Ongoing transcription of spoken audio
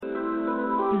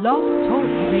Blog Talk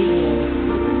Radio.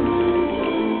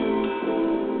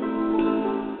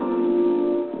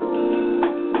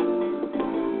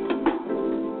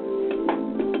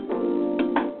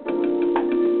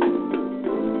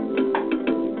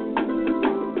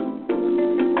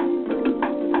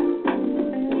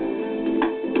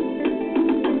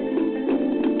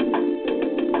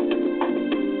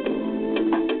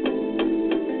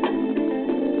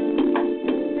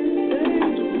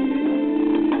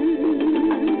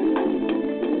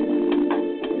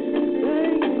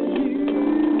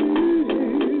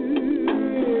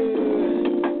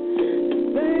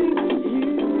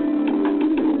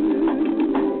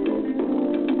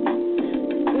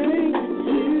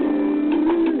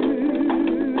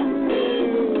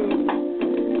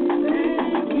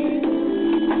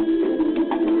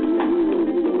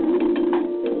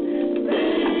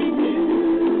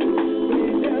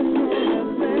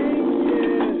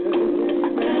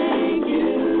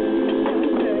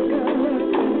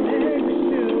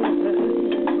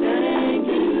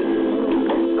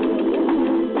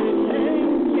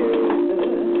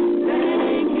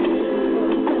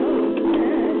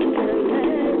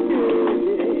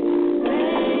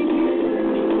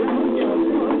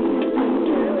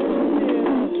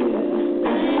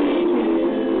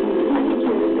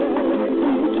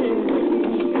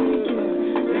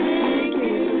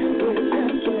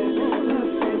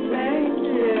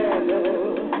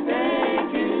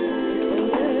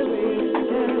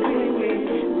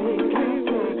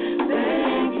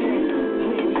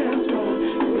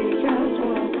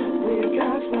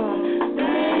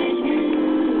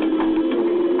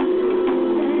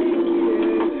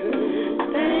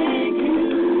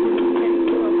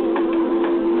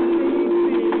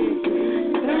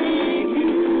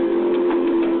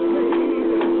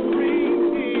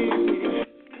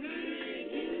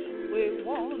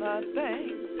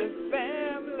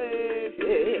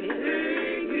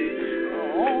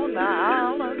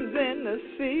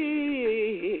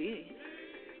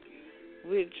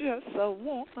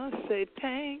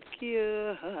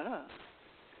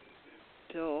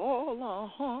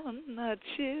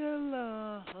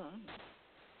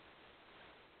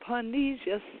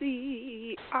 Polynesia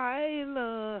Sea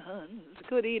Islands.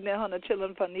 Good evening, Hunter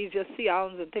children, Polynesia Sea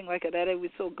Islands and things like that. We're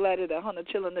so glad that Hunter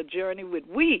children the journey with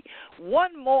we.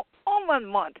 One more Oman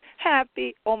month.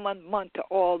 Happy Oman month to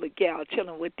all the gal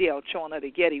chilling with the Chona the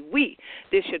Getty. We.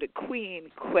 This is the Queen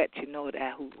Quet, you know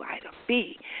that who I to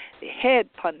be. The head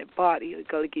pun the body of the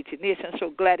Gullah Geechee Nation. So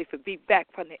glad to be back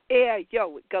from the air, yo,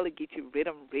 with Gullah Geechee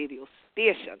Rhythm Radio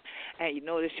Station. And you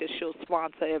know this your show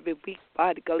sponsor every week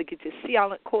by the Gullah Geechee Sea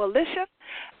Island Coalition.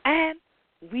 And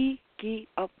we give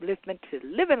upliftment to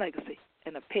living legacy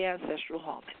and a pay ancestral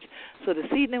homage. So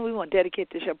this evening we want to dedicate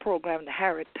this your program to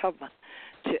Harriet Tubman,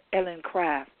 to Ellen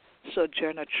Craft,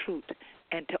 Sojourner Truth,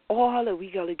 and to all the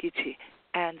we Gullah Geechee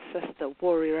ancestor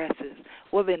warrioresses.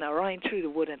 We've been around through the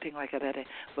wood and things like that,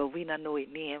 but we not know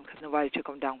it name because nobody should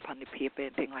come down on the paper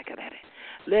and things like that.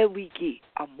 Let we give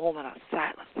a moment of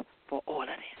silence for all of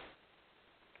them.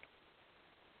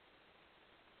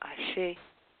 Ashe,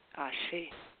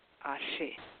 Ashe,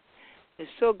 Ashe. We're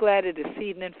so glad that this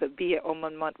evening for being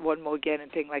Oman month one more again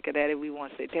and things like that. And we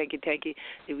want to say thank you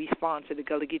that we sponsor the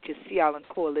Gullah Geechee Sea Island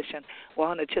Coalition.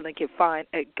 100 children can find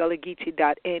at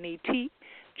gullahgeechee.net,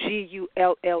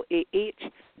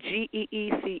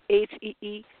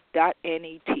 GULLAHGEECHEE.net.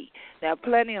 Now,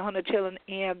 plenty of 100 children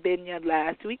ain't been here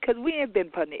last week because we ain't been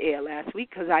put in the air last week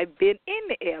because I've been in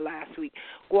the air last week.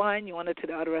 Going, you wanted to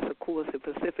the other rest of course, the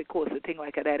Pacific course, and things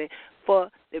like that,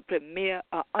 for the premiere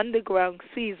Underground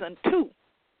Season 2.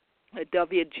 At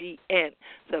WGN.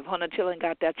 So if 100 children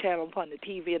got that channel upon the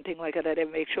TV and things like that, they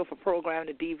make sure for program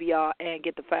the DVR and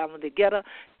get the family together.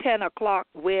 10 o'clock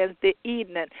Wednesday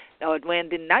evening, or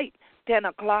Wednesday night, 10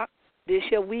 o'clock this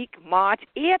year week, March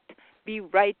 8th. Be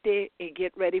right there and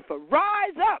get ready for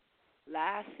Rise Up.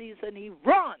 Last season he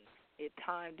run. It's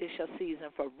time this year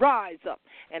season for Rise Up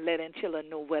and letting children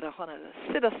know whether 100 is a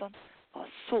citizen or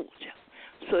soldier.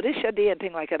 So this your day and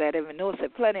thing like that. Even know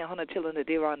that plenty of 100 children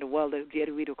today around the world that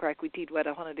get we do crack we teach whether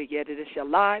 100 to get it this your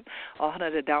live or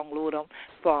 100 to download them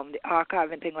from the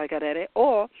archive and thing like that.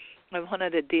 Or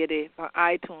 100 to did it on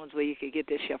iTunes where you can get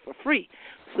this show for free.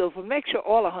 So for make sure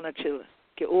all 100 children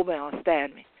get over and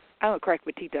understand me, I'm going to crack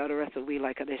my teeth out the rest of the week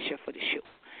like this show for the show.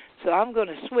 So I'm going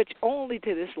to switch only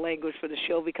to this language for the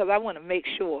show because I want to make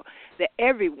sure that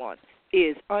everyone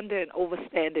is under and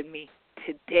overstanding me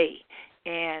today.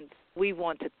 And we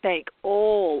want to thank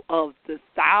all of the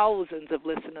thousands of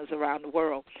listeners around the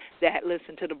world that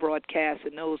listen to the broadcast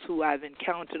and those who I've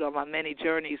encountered on my many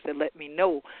journeys that let me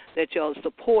know that y'all are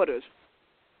supporters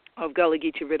of Gullah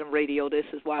Geechee Rhythm Radio. This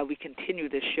is why we continue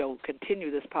this show, continue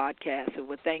this podcast, and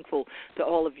we're thankful to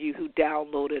all of you who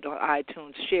download it on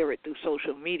iTunes, share it through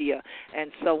social media,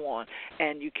 and so on.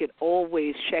 And you can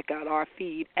always check out our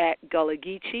feed at Gullah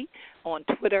Geechee on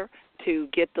Twitter to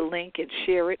get the link and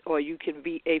share it, or you can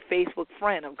be a Facebook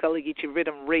friend of Gullah Geechee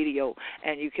Rhythm Radio,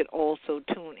 and you can also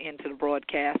tune into the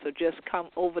broadcast. So just come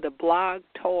over to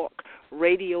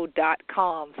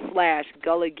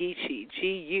blogtalkradio.com/Gullah Geechee,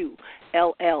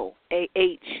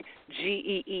 GULLAHGEECHEE.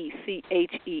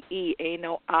 Ain't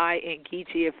no I in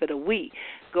Geechee for the we.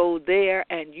 Go there,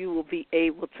 and you will be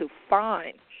able to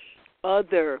find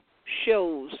other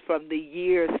shows from the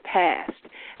years past.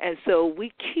 And so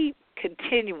we keep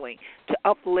continuing to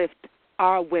uplift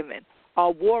our women,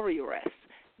 our warrioress,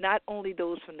 not only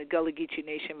those from the Gullah Geechee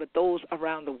Nation, but those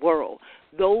around the world,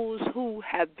 those who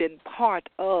have been part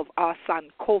of our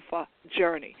Sankofa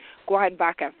journey, going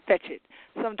back and fetch it.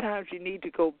 Sometimes you need to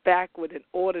go backward in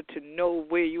order to know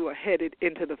where you are headed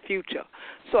into the future.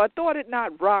 So I thought it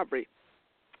not robbery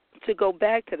to go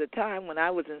back to the time when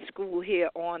I was in school here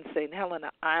on St.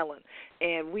 Helena Island,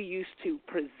 and we used to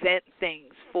present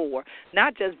things for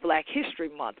not just Black History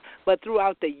Month, but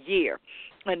throughout the year,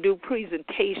 and do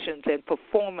presentations and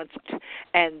performances.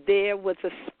 And there was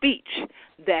a speech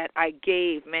that I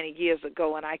gave many years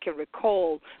ago, and I can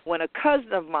recall when a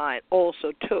cousin of mine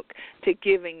also took to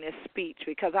giving this speech,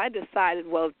 because I decided,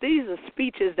 well, if these are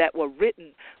speeches that were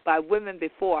written by women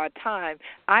before our time,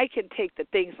 I can take the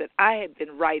things that I had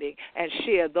been writing and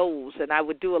share those. And I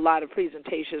would do a lot of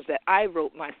presentations that I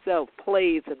wrote myself,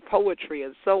 plays and poetry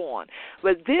and so on.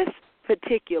 But this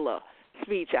particular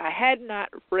speech I had not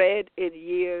read in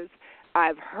years.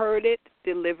 I've heard it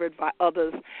delivered by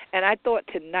others, and I thought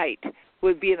tonight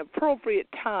would be an appropriate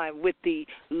time with the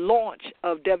launch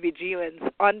of WGN's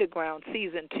Underground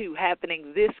Season 2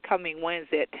 happening this coming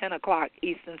Wednesday at 10 o'clock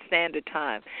Eastern Standard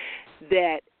Time,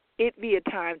 that it be a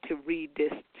time to read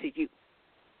this to you.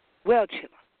 Well,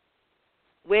 children,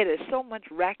 where there's so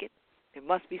much racket, there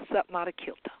must be something out of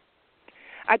kilter.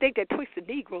 I think that twisted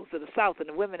Negroes of the South and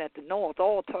the women at the North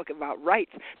all talking about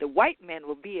rights. The white men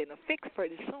will be in a fix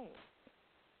pretty soon.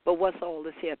 But what's all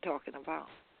this here talking about?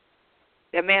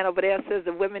 That man over there says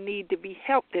the women need to be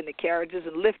helped in the carriages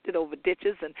and lifted over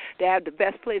ditches, and they have the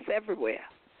best place everywhere.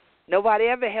 Nobody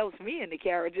ever helps me in the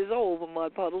carriages or over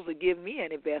mud puddles or give me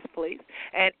any best place.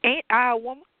 And ain't I a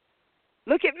woman?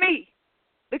 Look at me.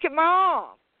 Look at my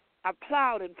arm. I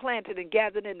plowed and planted and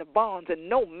gathered in the barns, and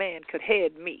no man could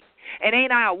head me. And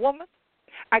ain't I a woman?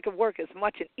 I could work as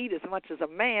much and eat as much as a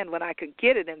man when I could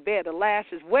get it and bear the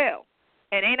lash as well.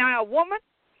 And ain't I a woman?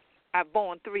 I've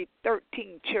borne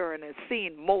 13 children and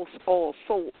seen most all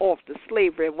sold off to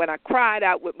slavery. And when I cried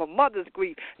out with my mother's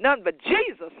grief, none but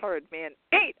Jesus heard me. And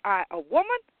ain't I a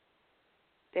woman?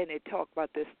 Then they talk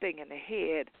about this thing in the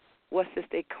head. What's this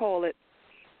they call it?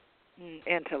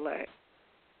 Intellect.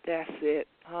 That's it,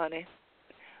 honey.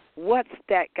 What's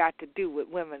that got to do with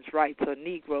women's rights or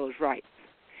Negroes' rights?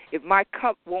 If my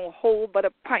cup won't hold but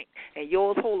a pint and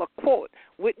yours hold a quart,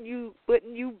 wouldn't you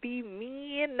be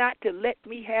mean not to let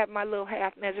me have my little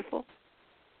half measureful?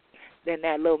 Then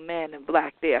that little man in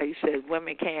black there, he says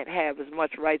women can't have as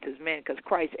much rights as men because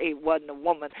Christ wasn't a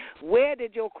woman. Where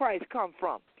did your Christ come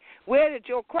from? Where did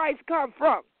your Christ come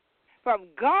from? From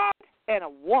God and a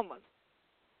woman.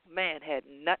 Man had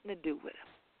nothing to do with him.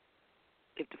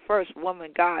 If the first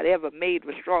woman God ever made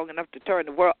was strong enough to turn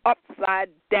the world upside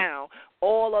down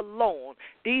all alone,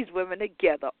 these women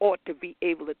together ought to be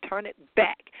able to turn it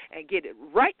back and get it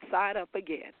right side up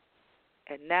again.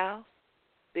 And now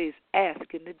they's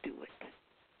asking to do it.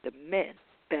 The men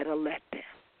better let them.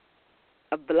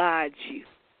 Oblige you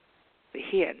for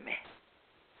hearing me.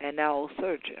 And now old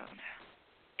surgeon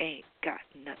ain't got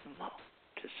nothing more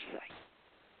to say.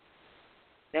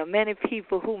 Now, many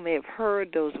people who may have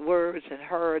heard those words and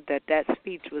heard that that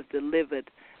speech was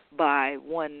delivered by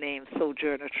one named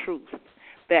Sojourner Truth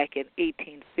back in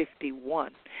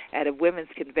 1851 at a women's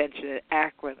convention in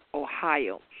Akron,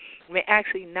 Ohio, may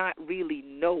actually not really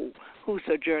know who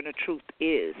Sojourner Truth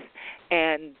is.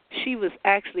 And she was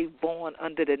actually born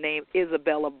under the name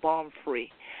Isabella Baumfree,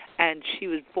 and she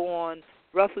was born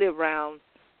roughly around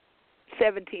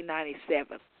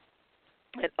 1797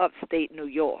 in upstate New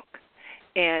York.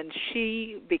 And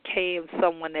she became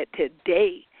someone that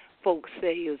today folks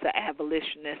say is an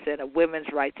abolitionist and a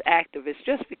women's rights activist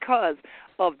just because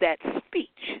of that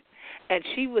speech. And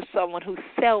she was someone who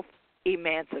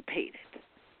self-emancipated.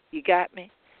 You got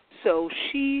me? So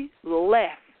she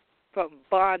left from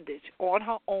bondage on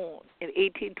her own in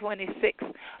 1826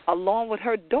 along with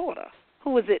her daughter,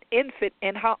 who was an infant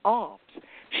in her arms.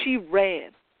 She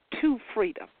ran to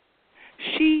freedom.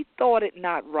 she thought it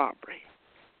not robbery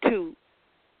to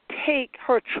take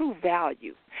her true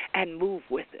value and move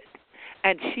with it.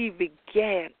 And she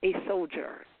began a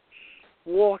sojourn,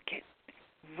 walking,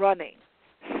 running,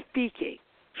 speaking,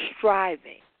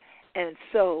 striving. And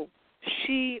so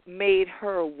she made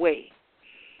her way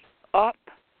up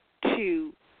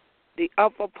to the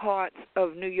upper parts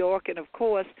of New York. And, of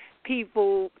course,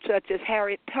 people such as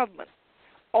Harriet Tubman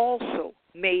also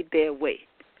made their way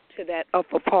to that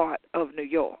upper part of New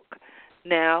York.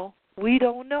 Now, we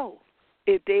don't know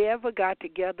if they ever got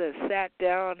together, sat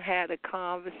down, had a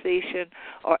conversation,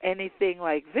 or anything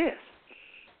like this,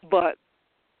 but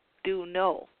do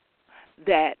know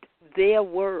that their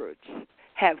words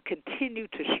have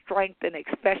continued to strengthen,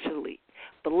 especially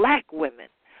black women,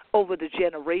 over the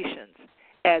generations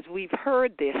as we've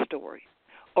heard their story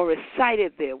or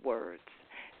recited their words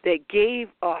that gave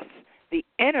us the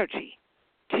energy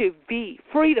to be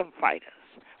freedom fighters,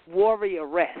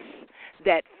 warrioress,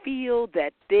 that feel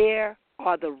that there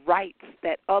are the rights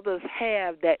that others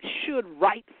have that should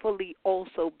rightfully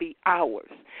also be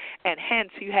ours. And hence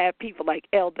you have people like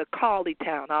Elder Carly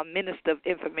Town, our Minister of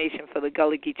Information for the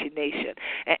Gullah Geechee Nation,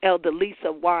 and Elder Lisa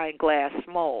Wineglass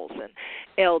Smalls, and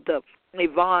Elder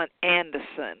Yvonne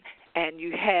Anderson, and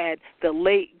you had the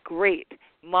late, great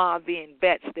Marvin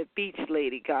Betts, the Beach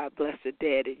Lady, God bless the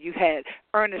dead, and you had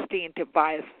Ernestine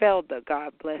Tobias Felder,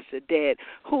 God bless the dead,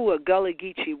 who were Gullah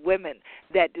Geechee women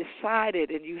that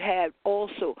decided, and you had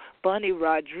also Bunny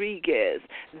Rodriguez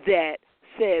that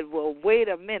said, well, wait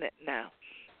a minute now,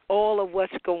 all of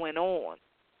what's going on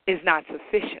is not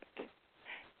sufficient.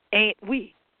 Ain't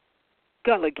we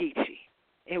Gullah Geechee?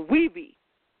 And we be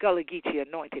Gullah Geechee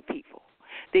anointed people.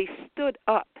 They stood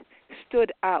up,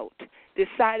 stood out,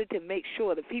 decided to make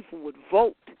sure the people would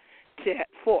vote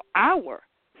for our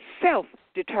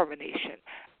self-determination,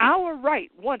 our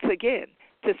right, once again,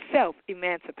 to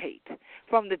self-emancipate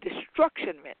from the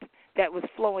destructionment that was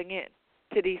flowing in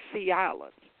to these sea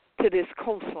islands, to this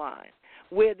coastline,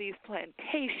 where these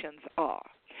plantations are,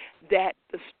 that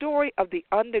the story of the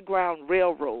Underground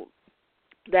Railroad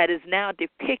that is now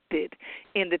depicted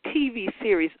in the TV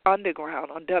series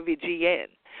Underground on WGN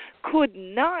could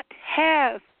not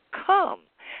have come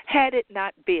had it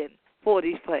not been for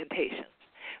these plantations.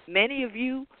 Many of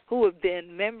you who have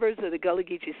been members of the Gullah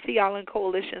Geechee Sea Island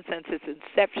Coalition since its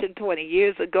inception 20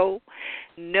 years ago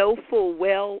know full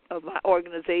well of my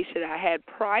organization I had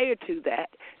prior to that,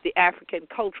 the African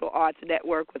Cultural Arts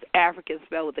Network, with African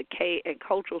spelled with a K and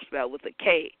cultural spelled with a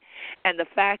K, and the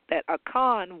fact that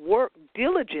Akan worked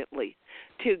diligently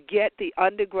to get the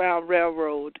Underground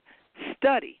Railroad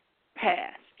study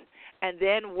passed, and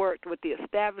then worked with the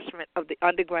establishment of the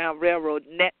Underground Railroad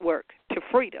Network to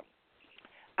freedom.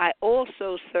 I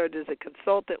also served as a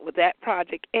consultant with that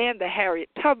project and the Harriet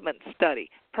Tubman Study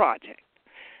Project.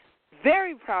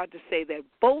 Very proud to say that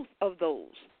both of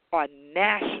those are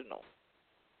national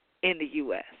in the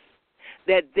U.S.,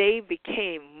 that they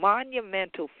became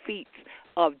monumental feats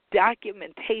of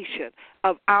documentation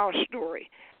of our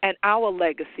story and our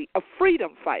legacy of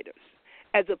freedom fighters,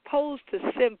 as opposed to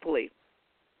simply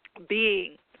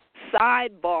being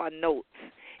sidebar notes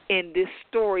in this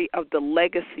story of the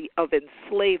legacy of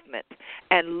enslavement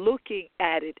and looking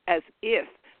at it as if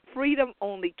freedom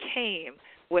only came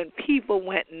when people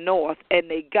went north, and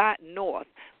they got north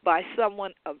by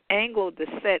someone of Anglo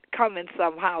descent coming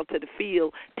somehow to the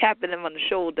field, tapping them on the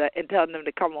shoulder and telling them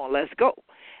to come on, let's go,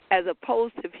 as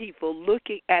opposed to people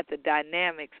looking at the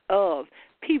dynamics of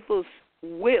people's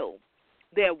will,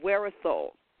 their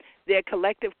wherewithal, their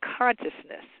collective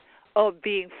consciousness of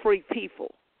being free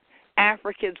people.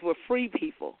 Africans were free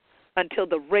people until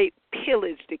the rape,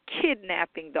 pillage, the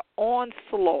kidnapping, the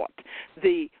onslaught,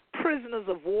 the prisoners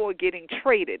of war getting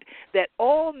traded, that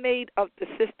all made up the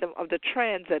system of the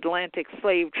transatlantic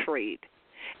slave trade.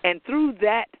 And through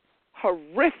that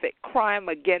horrific crime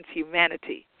against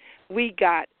humanity, we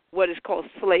got what is called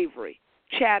slavery,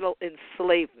 chattel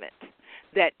enslavement,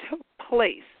 that took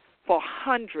place for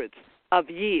hundreds of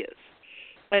years.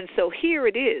 And so here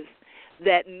it is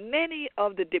that many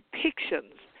of the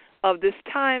depictions of this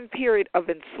time period of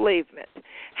enslavement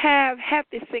have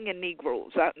happy singing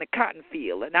Negroes out in the cotton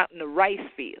field and out in the rice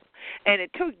field. And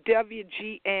it took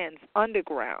WGN's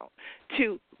Underground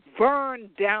to burn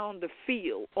down the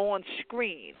field on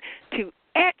screen, to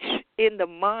etch in the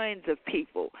minds of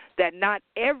people that not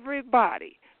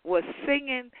everybody was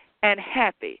singing and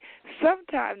happy.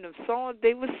 Sometimes the songs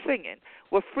they were singing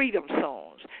were freedom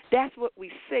songs. That's what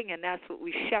we sing and that's what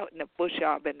we shout in the bush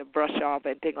job and the brush job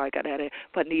and things like that,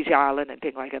 Panesia Island and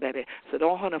things like that. So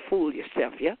don't want to fool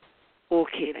yourself, yeah?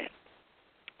 Okay then.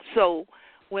 So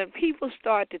when people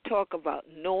start to talk about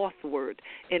northward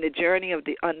in the journey of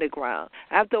the underground,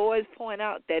 I have to always point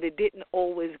out that it didn't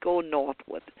always go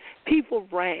northward. People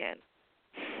ran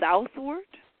southward.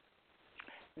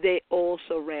 They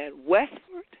also ran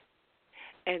westward,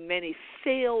 and many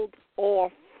sailed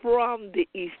off from the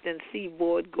eastern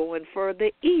seaboard going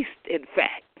further east, in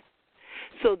fact.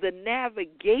 So the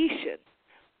navigation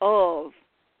of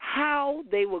how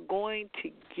they were going to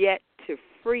get to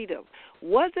freedom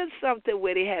wasn't something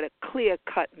where they had a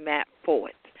clear-cut map for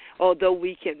it, although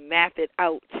we can map it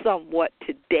out somewhat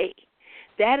today.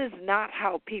 That is not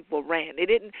how people ran. They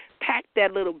didn't pack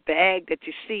that little bag that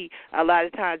you see a lot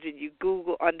of times when you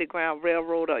Google Underground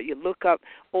Railroad or you look up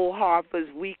Old Harper's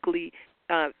weekly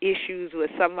issues where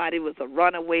somebody was a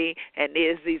runaway and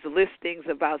there's these listings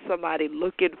about somebody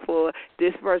looking for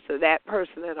this person, that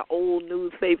person in an old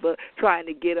newspaper trying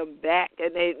to get them back,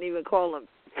 and they didn't even call them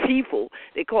people.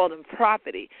 They called them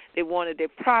property. They wanted their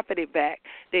property back.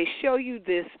 They show you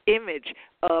this image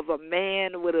of a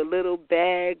man with a little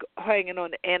bag hanging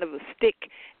on the end of a stick,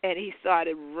 and he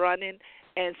started running.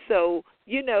 And so,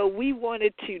 we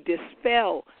wanted to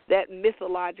dispel that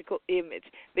mythological image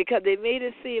because they made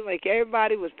it seem like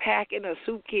everybody was packing a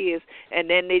suitcase and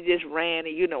then they just ran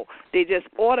and, they just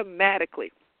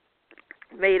automatically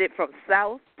made it from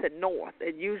south to north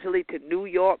and usually to New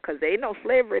York because there ain't no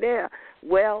slavery there.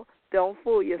 Well, don't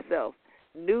fool yourself.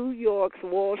 New York's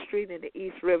Wall Street and the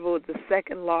East River was the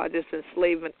second largest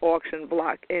enslavement auction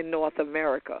block in North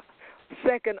America,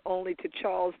 second only to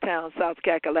Charlestown, South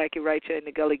Kakalaki, right here in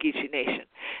the Gullah Geechee Nation.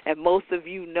 And most of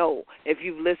you know, if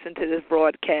you've listened to this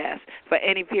broadcast for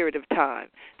any period of time,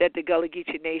 that the Gullah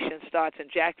Geechee Nation starts in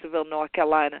Jacksonville, North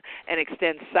Carolina, and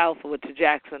extends southward to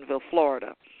Jacksonville,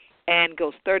 Florida, and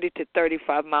goes 30 to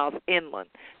 35 miles inland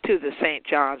to the St.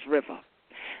 Johns River.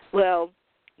 Well,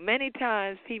 many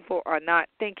times people are not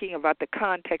thinking about the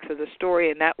context of the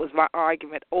story, and that was my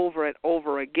argument over and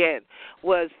over again,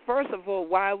 was, first of all,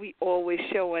 why are we always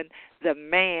showing the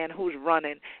man who's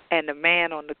running and the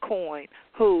man on the coin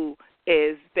who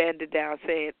is bending down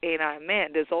saying, ain't I a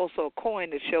man? There's also a coin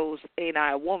that shows, ain't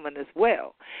I a woman as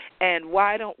well? And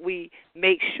why don't we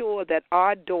make sure that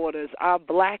our daughters, our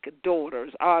black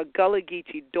daughters, our Gullah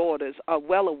Geechee daughters are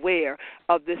well aware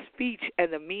of the speech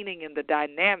and the meaning and the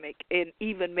dynamic in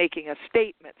even making a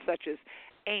statement such as,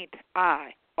 ain't I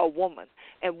a woman?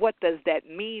 And what does that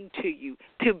mean to you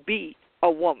to be a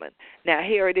woman? Now,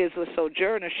 here it is with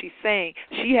Sojourner. She's saying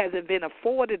she hasn't been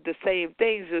afforded the same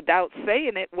things without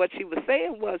saying it. What she was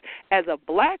saying was, as a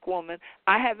black woman,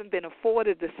 I haven't been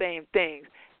afforded the same things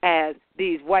as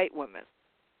these white women.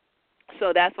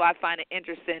 So that's why I find it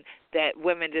interesting that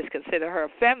women just consider her a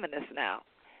feminist now.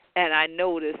 And I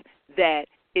notice that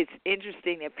it's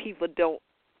interesting that people don't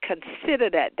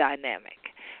consider that dynamic.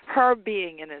 Her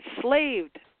being an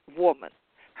enslaved woman,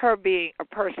 her being a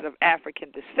person of African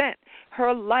descent,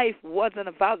 her life wasn't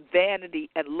about vanity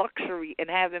and luxury and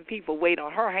having people wait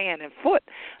on her hand and foot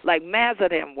like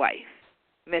Mazza wife,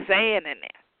 Miss Ann in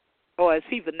there, or as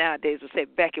people nowadays would say,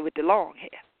 Becky with the long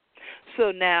hair.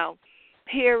 So now,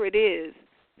 here it is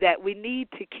that we need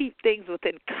to keep things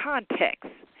within context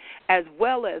as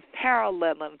well as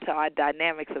parallel them to our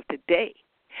dynamics of today,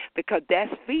 because that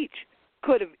speech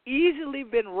could have easily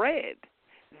been read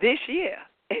this year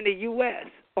in the U.S.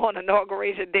 on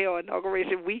Inauguration Day or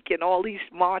Inauguration Week and all these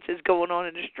marches going on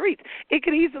in the streets. It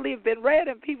could easily have been read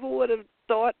and people would have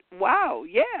thought, wow,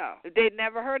 yeah, if they'd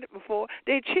never heard it before,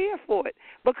 they'd cheer for it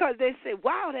because they say,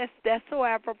 wow, that's so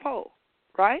apropos,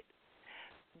 right?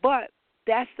 But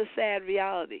that's the sad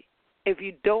reality. If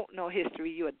you don't know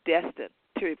history, you are destined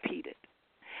to repeat it.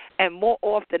 And more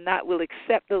often than not, we'll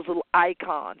accept those little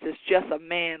icons. It's just a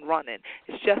man running.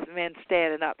 It's just men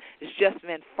standing up. It's just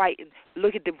men fighting.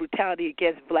 Look at the brutality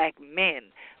against black men.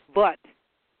 But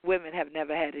women have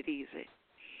never had it easy.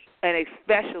 And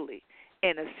especially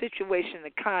in a situation in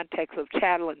the context of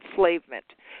chattel enslavement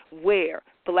where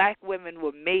black women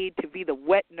were made to be the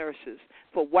wet nurses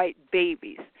for white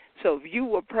babies. So if you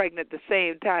were pregnant at the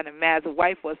same time and Mazza's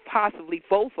wife was, possibly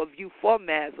both of you for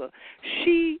Mazza,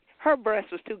 her breast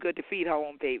was too good to feed her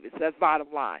own babies. That's bottom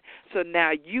line. So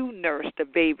now you nursed the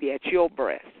baby at your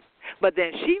breast. But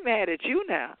then she mad at you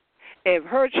now if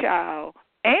her child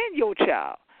and your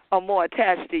child are more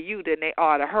attached to you than they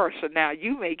are to her. So now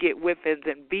you may get whippings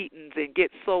and beatings and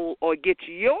get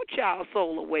your child's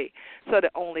soul away so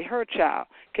that only her child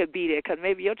could be there, because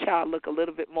maybe your child look a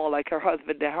little bit more like her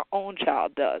husband than her own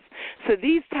child does. So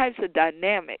these types of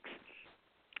dynamics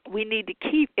we need to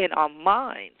keep in our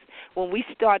minds when we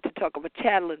start to talk about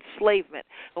chattel enslavement,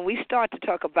 when we start to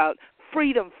talk about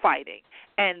freedom fighting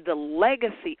and the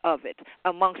legacy of it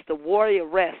amongst the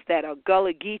Warrioress that are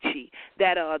Gullah Geechee,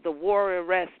 that are the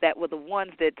Warrioress that were the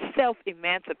ones that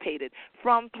self-emancipated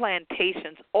from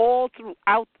plantations all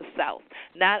throughout the South,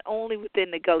 not only within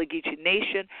the Gullah Geechee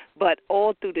Nation, but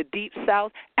all through the Deep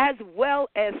South, as well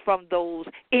as from those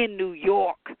in New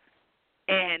York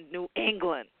and New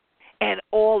England and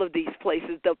all of these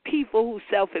places, the people who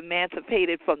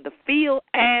self-emancipated from the field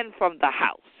and from the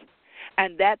house.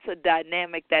 And that's a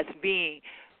dynamic that's being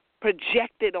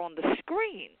projected on the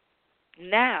screen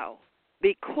now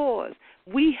because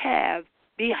we have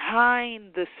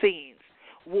behind the scenes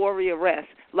Warrioress,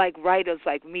 like writers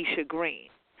like Misha Green,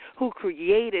 who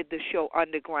created the show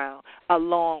Underground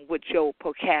along with Joe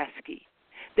Pokaski,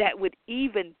 that would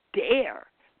even dare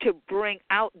to bring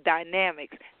out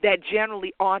dynamics that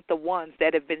generally aren't the ones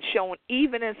that have been shown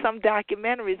even in some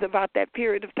documentaries about that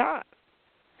period of time.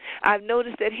 I've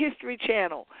noticed that History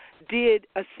Channel did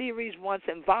a series once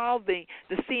involving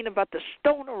the scene about the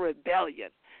Stoner Rebellion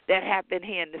that happened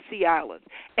here in the Sea Islands,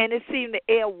 and it seemed to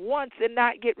air once and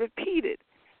not get repeated,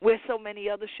 where so many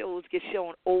other shows get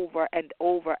shown over and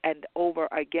over and over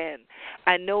again.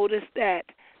 I noticed that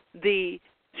the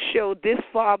show This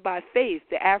Far by Faith,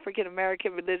 the African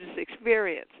American Religious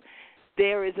Experience,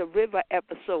 there is a river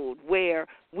episode where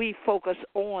we focus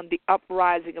on the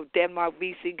uprising of Denmark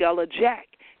V.C. Gullah Jack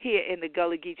here in the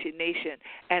Gullah Geechee Nation.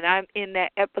 And I'm in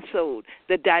that episode,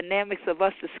 the dynamics of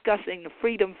us discussing the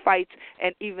freedom fights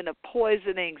and even the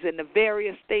poisonings and the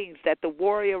various things that the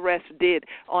Warrioress did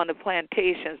on the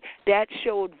plantations. That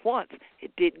showed once.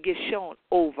 It didn't get shown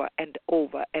over and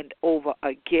over and over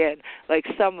again, like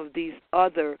some of these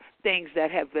other things that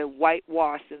have been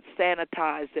whitewashed and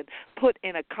sanitized and put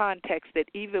in a context that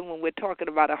even when we're talking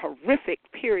about a horrific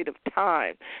period of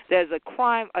time, there's a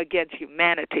crime against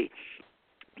humanity,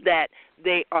 that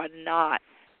they are not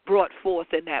brought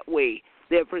forth in that way.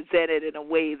 They're presented in a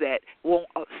way that won't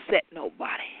upset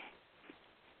nobody.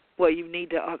 Well, you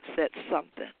need to upset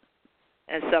something.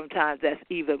 And sometimes that's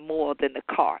even more than the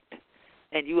cart.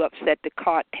 And you upset the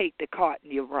cart, take the cart,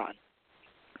 and you run.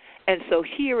 And so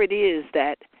here it is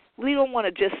that we don't want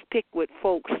to just stick with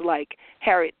folks like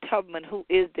Harriet Tubman, who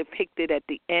is depicted at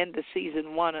the end of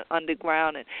Season 1 of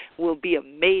Underground and will be a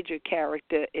major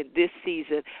character in this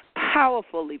season,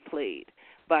 powerfully played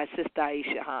by Sister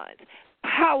Aisha Hines.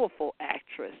 Powerful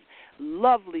actress,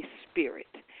 lovely spirit,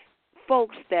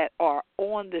 folks that are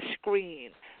on the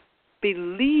screen,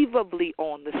 believably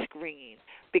on the screen,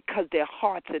 because their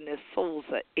hearts and their souls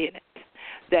are in it,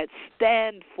 that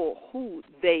stand for who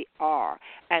they are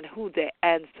and who their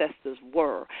ancestors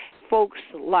were. Folks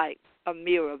like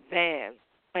Amira Van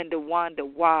and DeWanda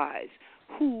Wise,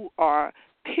 who are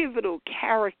pivotal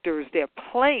characters they're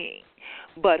playing,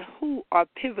 but who are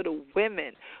pivotal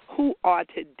women, who are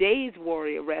today's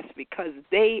Warrioress, because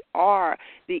they are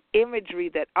the imagery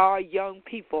that our young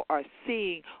people are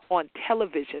seeing on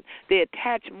television. They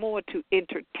attach more to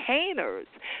entertainers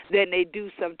than they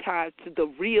do sometimes to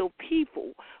the real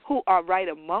people who are right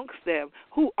amongst them,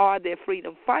 who are their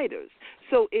freedom fighters.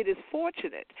 So it is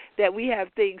fortunate that we have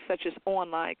things such as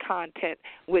online content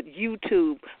with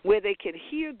YouTube where they can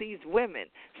hear these women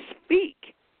speak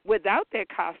without their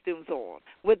costumes on,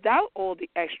 without all the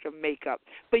extra makeup,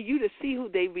 for you to see who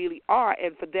they really are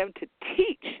and for them to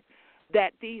teach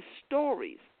that these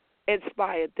stories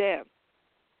inspire them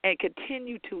and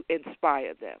continue to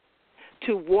inspire them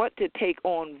to want to take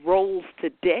on roles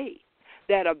today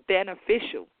that are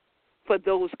beneficial for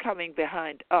those coming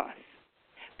behind us,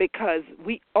 because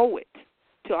we owe it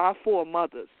to our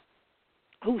foremothers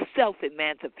who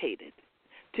self-emancipated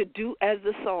to do as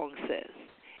the song says,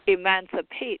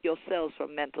 emancipate yourselves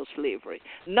from mental slavery.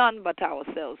 None but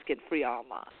ourselves can free our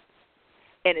minds.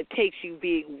 And it takes you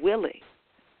being willing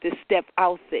to step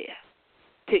out there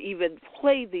to even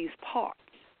play these parts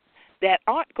that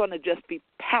aren't going to just be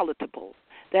palatable,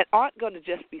 that aren't going to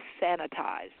just be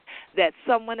sanitized, that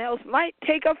someone else might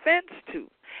take offense to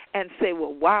and say,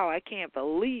 well, wow, I can't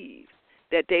believe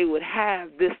that they would have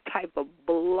this type of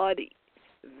bloody,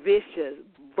 vicious,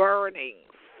 burning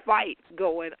fight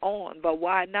going on. But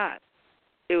why not?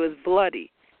 It was bloody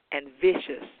and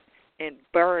vicious and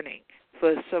burning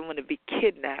for someone to be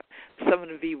kidnapped, someone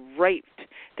to be raped,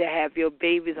 to have your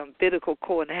baby's umbilical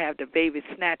cord and have the baby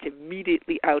snatched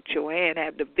immediately out your hand,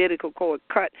 have the umbilical cord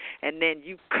cut, and then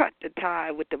you cut the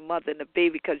tie with the mother and the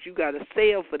baby because you got a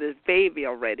sale for this baby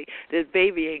already. This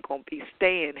baby ain't going to be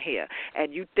staying here.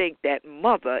 And you think that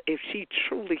mother, if she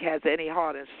truly has any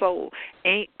heart and soul,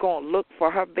 ain't going to look for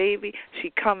her baby.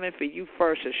 She coming for you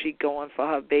first, or she going for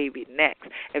her baby next.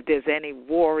 If there's any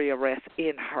warrioress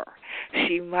in her,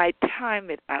 she might tie time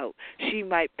it out. She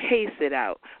might pace it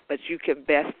out, but you can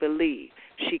best believe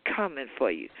she coming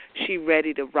for you. She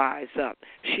ready to rise up.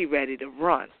 She ready to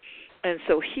run. And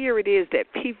so here it is that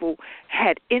people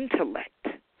had intellect.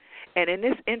 And in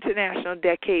this International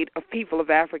Decade of People of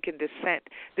African Descent,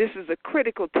 this is a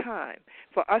critical time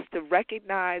for us to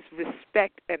recognize,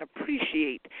 respect, and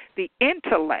appreciate the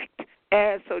intellect,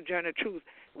 as Sojourner Truth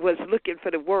was looking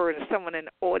for the word, and someone in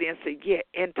the audience said, yeah,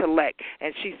 intellect.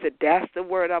 And she said, that's the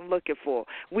word I'm looking for.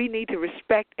 We need to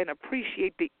respect and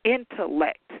appreciate the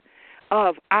intellect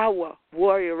of our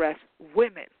warrioress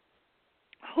women,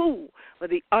 who were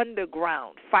the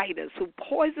underground fighters who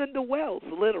poisoned the wells,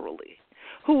 literally,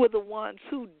 who were the ones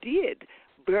who did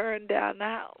burn down the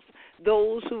house,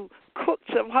 those who cooked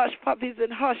some hush puppies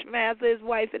and hush Master, his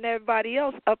wife, and everybody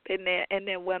else up in there, and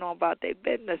then went on about their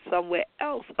business somewhere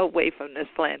else away from this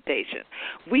plantation.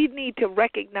 We need to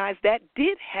recognize that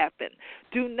did happen.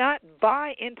 Do not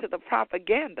buy into the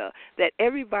propaganda that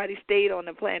everybody stayed on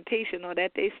the plantation or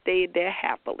that they stayed there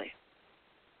happily.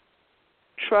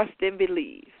 Trust and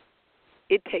believe.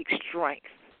 It takes strength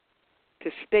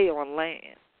to stay on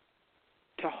land,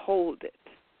 to hold it,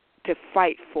 to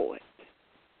fight for it,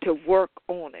 to work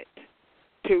on it,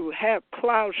 to have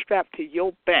clouds strapped to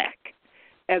your back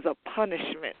as a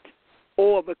punishment,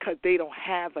 or because they don't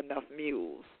have enough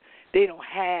mules, they don't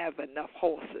have enough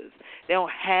horses, they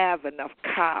don't have enough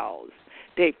cows.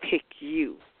 They pick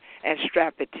you and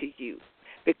strap it to you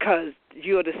because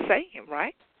you're the same,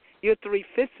 right? You're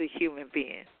 3/5 a human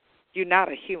being. You're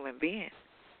not a human being.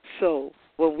 So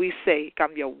when we say,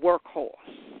 I'm your workhorse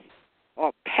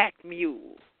or pack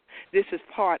mule, this is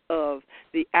part of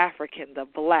the African, the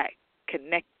black,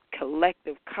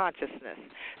 collective consciousness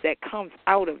that comes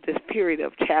out of this period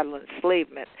of chattel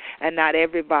enslavement, and not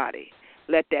everybody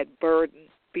let that burden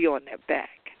be on their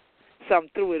back. Some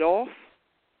threw it off,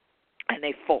 and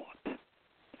they fought.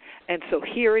 And so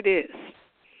here it is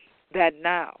that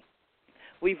now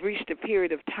we've reached a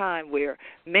period of time where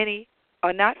many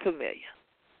are not familiar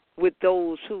with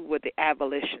those who were the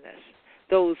abolitionists,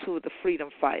 those who are the freedom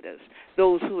fighters,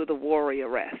 those who are the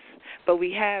warrioress. But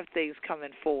we have things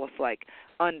coming forth like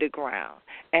Underground.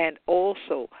 And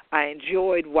also I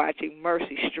enjoyed watching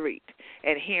Mercy Street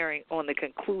and hearing on the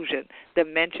conclusion the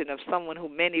mention of someone who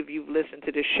many of you listen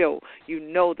to the show. You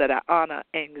know that I honor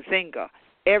Nzinga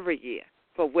every year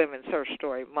for Women's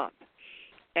Herstory Month.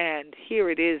 And here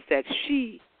it is that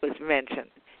she was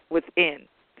mentioned within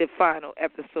the final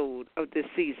episode of this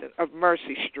season of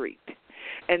Mercy Street.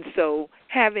 And so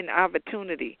having the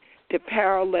opportunity to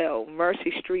parallel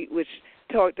Mercy Street, which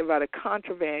talked about a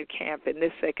contraband camp in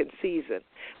this second season,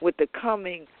 with the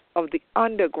coming of the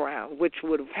underground, which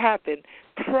would have happened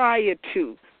prior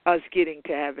to us getting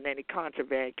to having any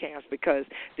contraband camps, because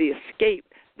the escape,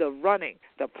 the running,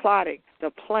 the plotting,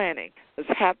 the planning was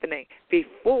happening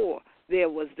before there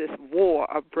was this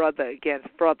war of brother against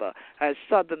brother, as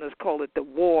Southerners call it, the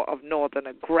war of northern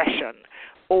aggression,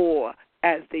 or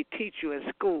as they teach you in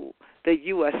school, the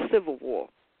U.S. Civil War.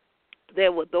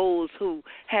 There were those who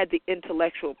had the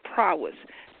intellectual prowess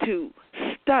to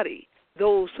study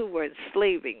those who were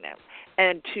enslaving them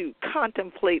and to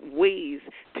contemplate ways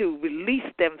to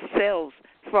release themselves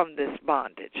from this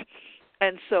bondage.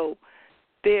 And so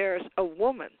there's a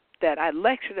woman that I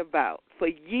lectured about for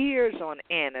years on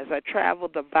end as I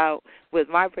traveled about with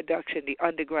my production, The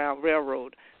Underground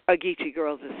Railroad, A Geechee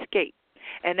Girl's Escape.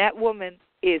 And that woman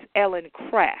is Ellen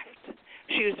Craft.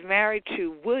 She was married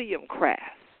to William Craft,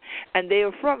 and they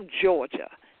were from Georgia,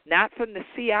 not from the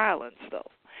Sea Islands, though.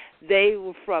 They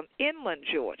were from inland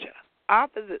Georgia,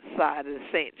 opposite side of the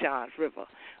St. Johns River,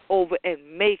 over in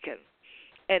Macon.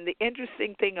 And the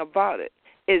interesting thing about it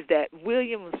is that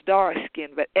William was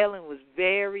dark-skinned, but Ellen was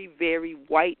very, very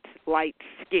white,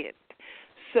 light-skinned.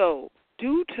 So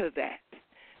due to that,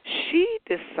 she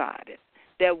decided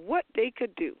that what they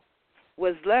could do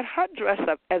was let her dress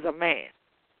up as a man.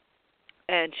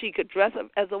 And she could dress up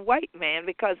as a white man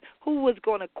because who was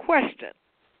going to question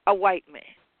a white man?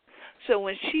 So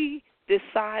when she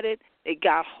decided, they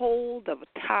got hold of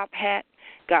a top hat,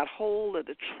 got hold of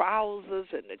the trousers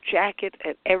and the jacket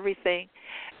and everything,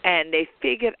 and they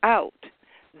figured out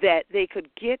that they could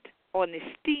get on the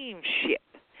steamship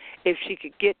if she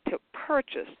could get to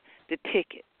purchase the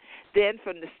ticket. Then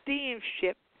from the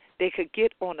steamship, they could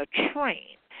get on a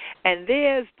train. And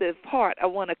there's the part I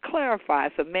want to clarify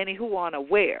for many who aren't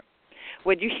aware.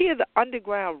 When you hear the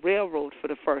Underground Railroad for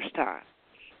the first time,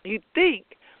 you think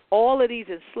all of these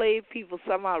enslaved people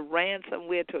somehow ran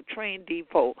somewhere to a train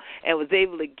depot and was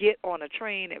able to get on a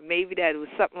train, and maybe that it was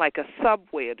something like a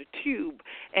subway or the tube,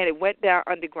 and it went down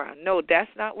underground. No, that's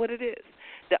not what it is.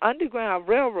 The Underground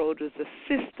Railroad was a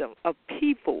system of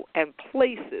people and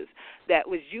places that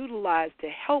was utilized to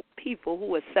help people who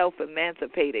were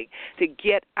self-emancipating to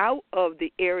get out of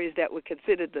the areas that were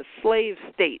considered the slave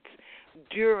states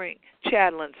during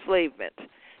chattel enslavement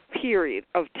period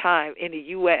of time in the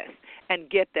U.S. and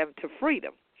get them to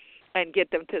freedom and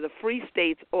get them to the free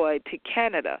states or to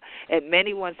Canada. And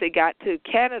many, once they got to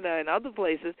Canada and other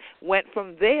places, went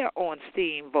from there on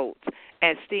steamboats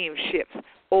and steamships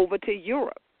over to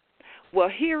Europe. Well,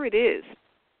 here it is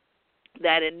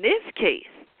that in this case,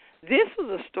 this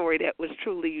was a story that was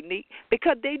truly unique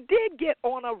because they did get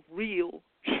on a real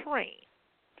train.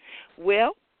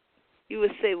 Well, you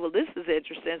would say, well, this is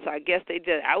interesting, so I guess they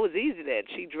just, I was easy then.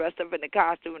 She dressed up in the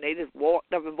costume and they just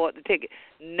walked up and bought the ticket.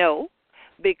 No,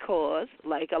 because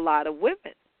like a lot of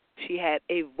women, she had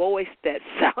a voice that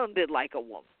sounded like a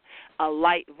woman, a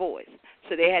light voice.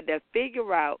 So they had to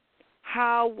figure out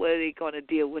how were they going to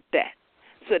deal with that.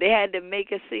 So they had to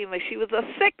make it seem like she was a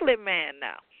sickly man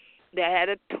now that had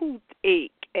a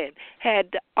toothache and had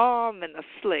the arm in a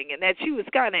sling and that she was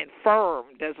kind of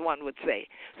infirmed, as one would say.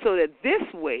 So that this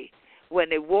way, when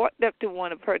they walked up to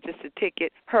want to purchase the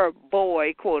ticket, her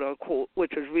boy, quote unquote,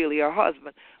 which was really her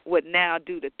husband, would now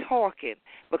do the talking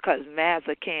because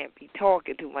Mazza can't be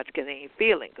talking too much because he ain't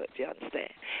feeling good, you understand?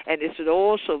 And this would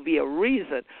also be a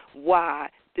reason why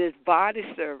this body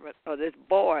servant or this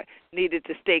boy needed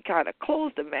to stay kind of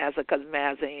close to Mazza because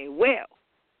Mazza ain't well.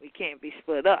 We can't be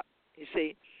split up, you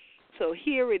see? So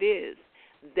here it is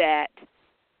that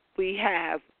we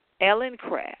have Ellen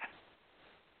Craft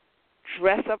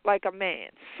dress up like a man,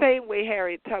 same way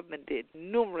Harriet Tubman did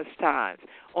numerous times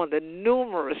on the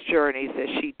numerous journeys that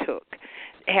she took.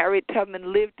 Harriet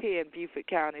Tubman lived here in Beaufort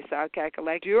County, South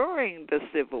Carolina, during the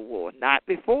Civil War, not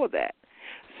before that.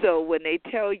 So when they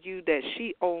tell you that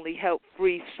she only helped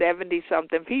free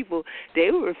 70-something people,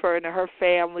 they were referring to her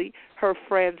family, her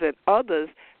friends, and others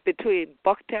between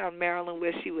Bucktown, Maryland,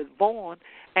 where she was born,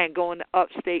 and going to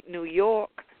upstate New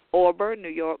York, Auburn, New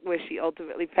York, where she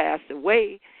ultimately passed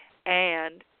away,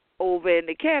 and over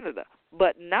into Canada,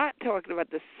 but not talking about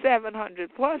the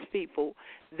 700-plus people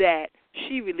that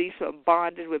she released from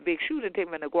bondage with Big Shooter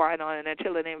Tim and the Guinan and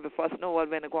until the name before Snow had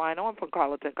been the Guinan from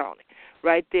Carleton County,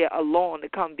 right there along the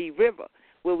Combahee River,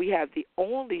 where we have the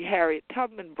only Harriet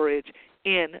Tubman Bridge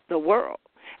in the world.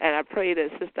 And I pray that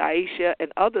Sister Aisha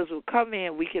and others will come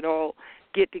in, we can all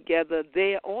get together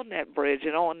there on that bridge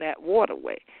and on that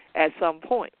waterway at some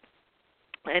point.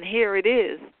 And here it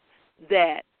is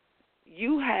that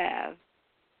you have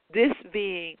this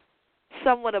being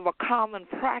somewhat of a common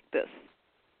practice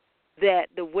that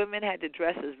the women had to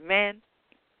dress as men,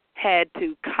 had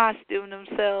to costume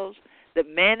themselves, the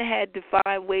men had to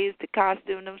find ways to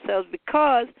costume themselves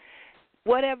because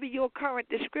whatever your current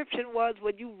description was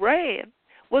when you ran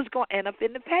was going to end up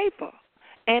in the paper,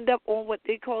 end up on what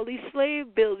they call these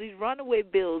slave bills, these runaway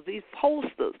bills, these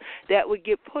posters that would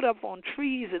get put up on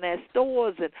trees and at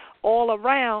stores and all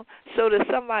around so that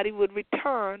somebody would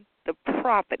return the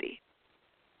property,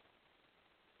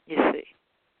 you see.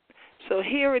 So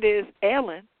here it is,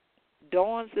 Ellen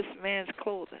dons this man's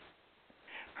clothing.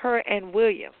 Her and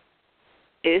William,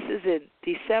 this is in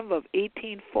December of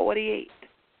 1848,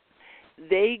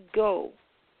 they go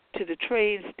to the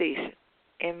train station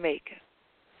in Macon,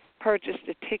 purchase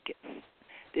the tickets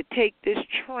to take this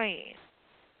train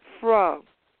from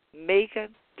Macon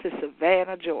to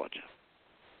Savannah, Georgia.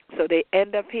 So they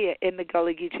end up here in the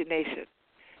Gullah Geechee Nation.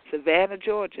 Savannah,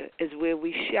 Georgia is where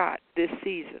we shot this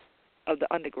season of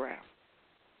the Underground.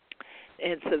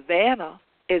 And Savannah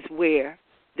is where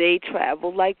they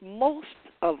traveled like most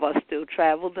of us still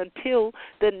traveled until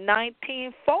the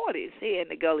 1940s here in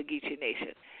the Gullah Geechee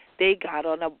Nation. They got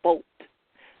on a boat.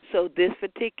 So this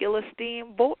particular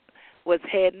steamboat was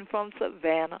heading from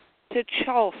Savannah to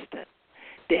Charleston.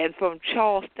 Then from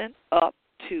Charleston up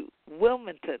to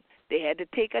Wilmington, they had to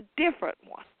take a different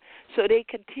one. So they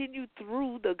continued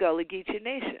through the Gullah Geechee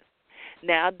Nation.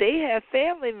 Now they have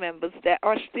family members that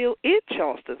are still in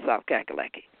Charleston, South Carolina.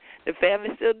 The family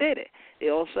still did it. They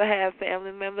also have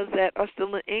family members that are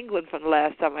still in England from the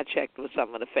last time I checked with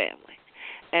some of the family.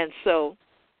 And so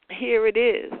here it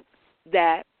is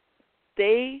that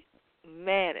they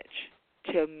managed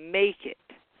to make it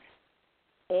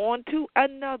onto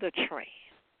another train.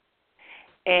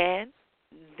 And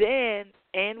then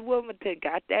in Wilmington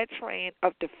got that train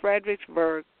up to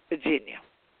Fredericksburg, Virginia.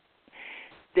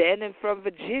 Then from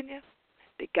Virginia,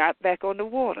 they got back on the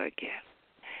water again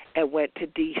and went to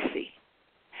D.C.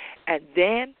 And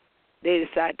then they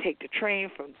decided to take the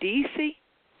train from D.C.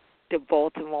 to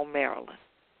Baltimore, Maryland.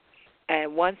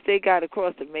 And once they got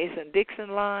across the Mason-Dixon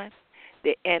line,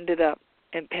 they ended up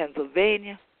in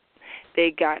Pennsylvania.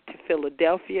 They got to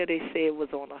Philadelphia. They said it was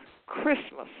on a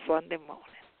Christmas Sunday morning.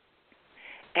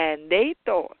 And they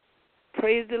thought,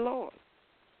 praise the Lord,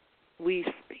 we's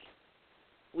free.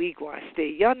 We going to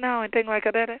stay young now and things like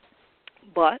that.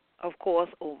 But, of course,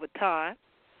 over time,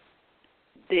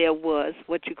 there was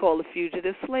what you call the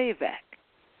Fugitive Slave Act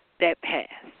that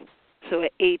passed. So in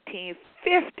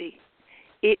 1850,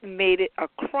 it made it a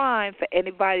crime for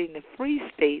anybody in the free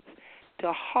states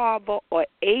to harbor or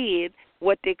aid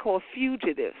what they call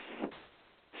fugitives.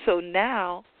 So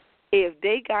now, if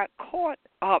they got caught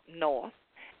up north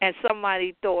and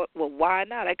somebody thought, well, why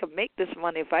not? I could make this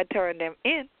money if I turn them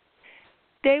in,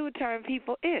 they would turn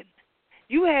people in.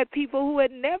 You had people who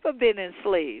had never been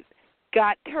enslaved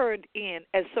got turned in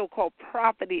as so-called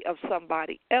property of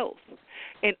somebody else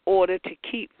in order to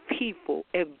keep people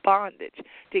in bondage,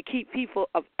 to keep people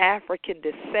of African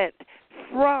descent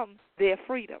from their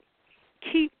freedom,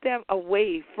 keep them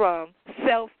away from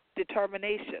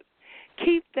self-determination,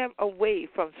 keep them away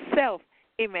from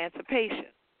self-emancipation.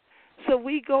 So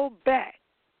we go back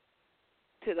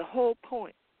to the whole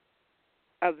point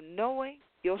of knowing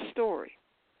your story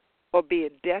or being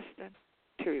destined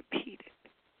to repeat it.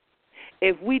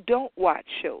 If we don't watch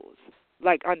shows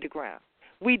like Underground,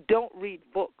 we don't read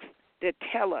books that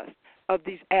tell us of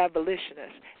these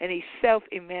abolitionists and these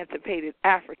self-emancipated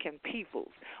African peoples,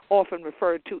 often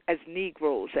referred to as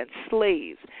Negroes and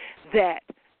slaves, that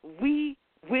we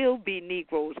will be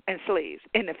Negroes and slaves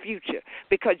in the future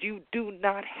because you do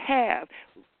not have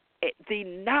the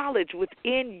knowledge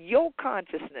within your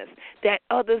consciousness that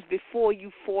others before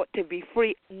you fought to be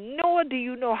free, nor do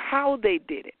you know how they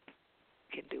did it,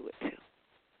 can do it too.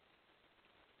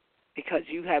 Because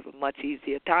you have a much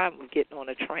easier time of getting on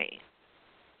a train,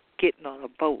 getting on a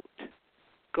boat,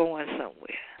 going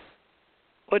somewhere.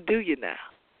 Or do you now?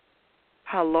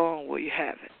 How long will you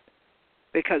have it?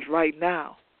 Because right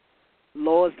now,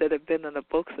 laws that have been in the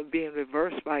books are being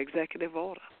reversed by executive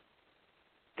order.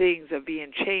 Things are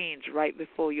being changed right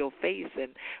before your face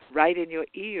and right in your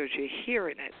ears. You're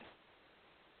hearing it.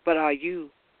 But are you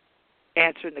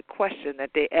answering the question that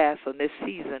they asked on this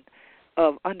season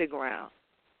of Underground?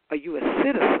 Are you a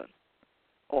citizen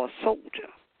or a soldier?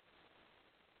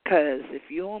 Because if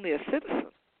you're only a citizen,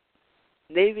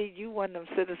 maybe you one of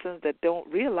them citizens that don't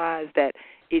realize that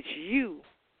it's you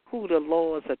who the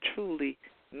laws are truly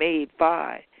made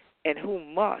by and who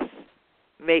must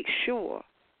make sure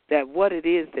that what it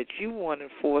is that you want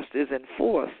enforced is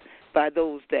enforced by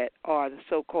those that are the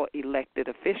so-called elected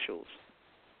officials.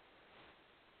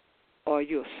 Or are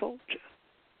you a soldier?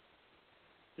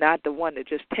 Not the one that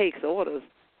just takes orders,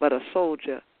 but a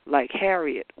soldier like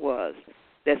Harriet was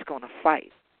that's going to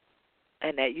fight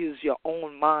and that use your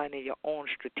own mind and your own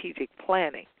strategic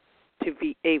planning to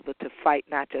be able to fight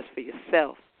not just for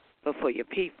yourself, but for your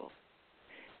people.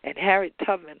 And Harriet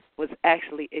Tubman was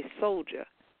actually a soldier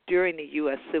during the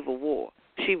U.S. Civil War.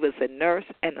 She was a nurse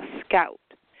and a scout.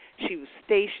 She was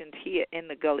stationed here in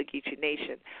the Gullah Geechee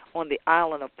Nation on the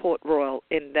island of Port Royal,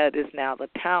 and that is now the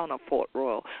town of Port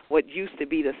Royal, what used to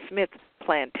be the Smith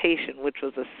Plantation, which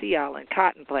was a Sea Island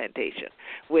cotton plantation,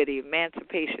 where the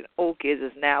Emancipation Oak is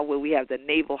now where we have the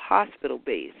Naval Hospital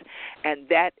base. And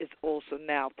that is also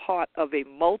now part of a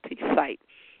multi-site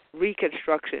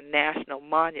Reconstruction National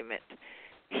Monument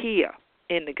here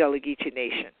in the Gullah Geechee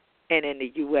Nation and in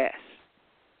the U.S.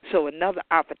 So another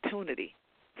opportunity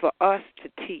for us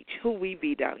to teach who we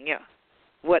be down here,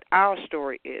 what our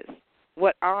story is,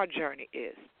 what our journey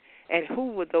is, and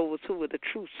who were those who were the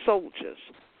true soldiers,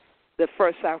 the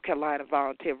 1st South Carolina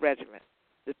Volunteer Regiment,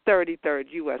 the 33rd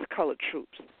U.S. Colored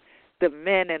Troops, the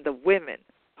men and the women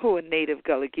who are native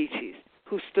Gullah Geechees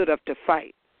who stood up to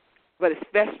fight, but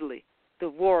especially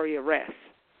the Warrioress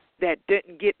that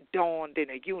didn't get donned in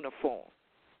a uniform,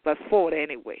 but fought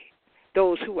anyway.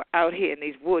 Those who were out here in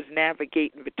these woods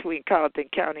navigating between Carleton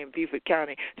County and Beaufort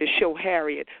County to show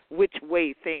Harriet which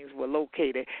way things were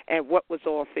located and what was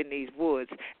off in these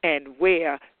woods and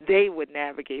where they would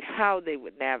navigate, how they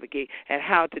would navigate, and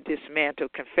how to dismantle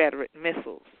Confederate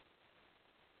missiles.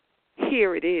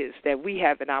 Here it is that we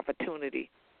have an opportunity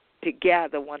to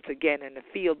gather once again in the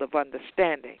field of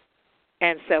understanding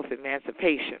and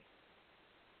self-emancipation.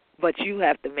 But you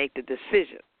have to make the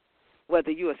decision whether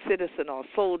you're a citizen or a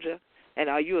soldier. And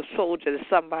are you a soldier that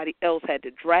somebody else had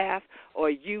to draft, or are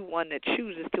you one that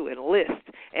chooses to enlist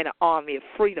in an army of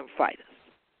freedom fighters?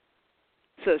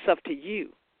 So it's up to you,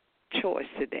 choice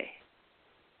today.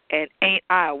 And ain't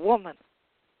I a woman,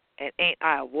 and ain't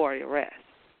I a warrioress?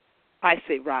 I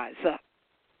say rise up.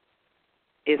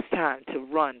 It's time to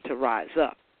run to rise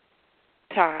up.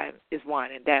 Time is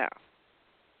winding down.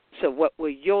 So what will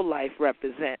your life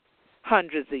represent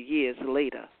hundreds of years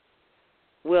later,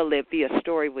 will there be a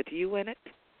story with you in it,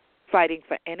 fighting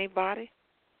for anybody?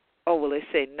 Or will they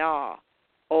say, nah,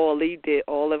 all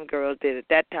them girls did at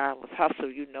that time was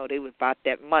hustle. You know, they was about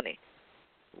that money.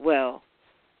 Well,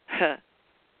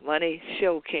 money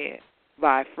sure can't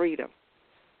buy freedom.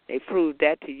 They proved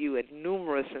that to you in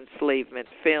numerous enslavement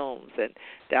films and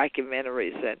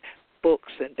documentaries and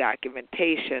books and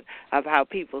documentation of how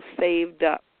people saved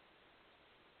up,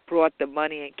 brought the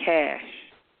money in cash,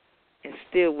 and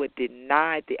still were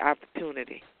denied the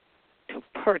opportunity to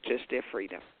purchase their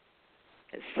freedom.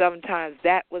 And sometimes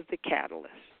that was the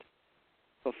catalyst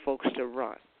for folks to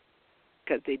run,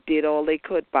 because they did all they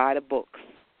could buy the books,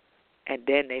 and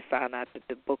then they found out that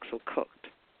the books were cooked.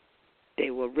 They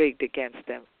were rigged against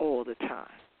them all the time.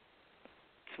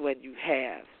 It's when you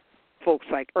have folks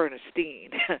like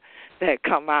Ernestine that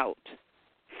come out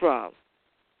from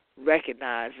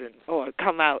recognizing or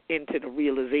come out into the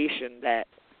realization that,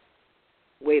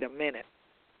 wait a minute,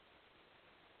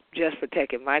 just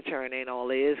protecting my turn ain't all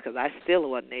there is, because I still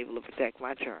wasn't able to protect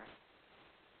my turn.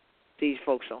 These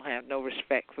folks don't have no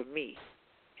respect for me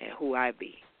and who I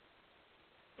be.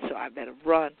 So I better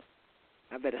run,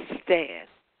 I better stand,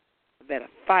 I better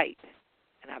fight,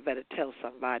 and I better tell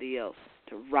somebody else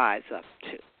to rise up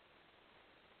too.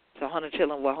 So, Hunter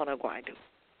children, what Hunter going to do?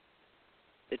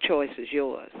 The choice is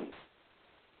yours.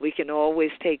 We can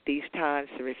always take these times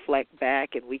to reflect back,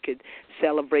 and we could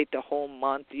celebrate the whole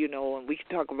month, you know, and we can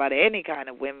talk about any kind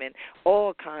of women,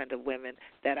 all kinds of women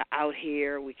that are out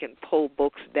here. We can pull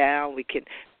books down. We can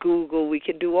Google. We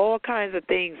can do all kinds of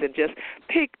things and just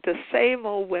pick the same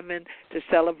old women to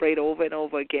celebrate over and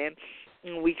over again.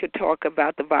 And we could talk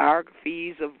about the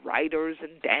biographies of writers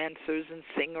and dancers and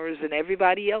singers and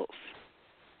everybody else.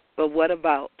 But what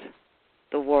about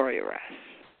the Warrioress?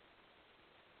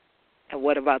 And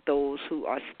what about those who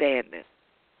are standing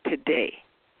today?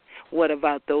 What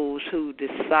about those who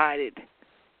decided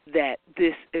that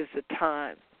this is the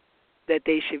time that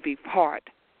they should be part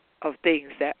of things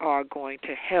that are going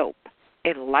to help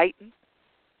enlighten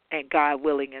and, God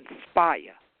willing,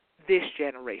 inspire this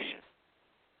generation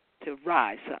to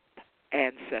rise up,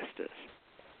 ancestors?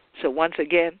 So once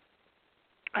again,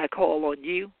 I call on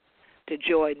you to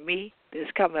join me this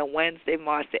coming Wednesday,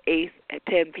 March the 8th at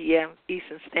 10 p.m.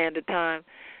 Eastern Standard Time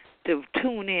to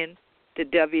tune in to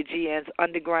WGN's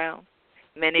Underground.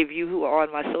 Many of you who are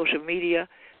on my social media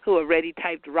who already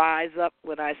typed Rise Up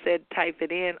when I said type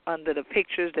it in under the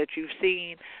pictures that you've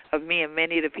seen of me and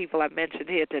many of the people I mentioned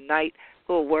here tonight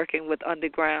who are working with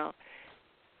Underground,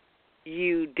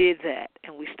 you did that.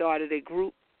 And we started a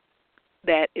group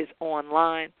that is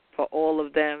online for all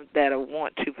of them that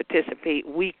want to participate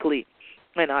weekly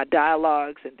in our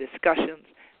dialogues and discussions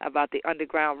about the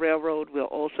Underground Railroad. We'll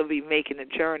also be making a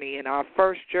journey, and our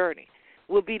first journey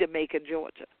will be to Macon,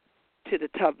 Georgia, to the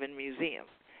Tubman Museum.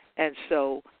 And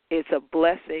so it's a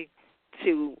blessing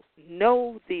to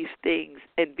know these things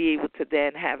and be able to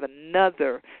then have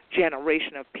another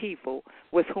generation of people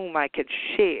with whom I can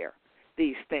share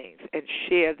these things and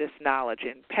share this knowledge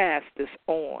and pass this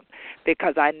on,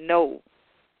 because I know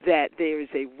that there is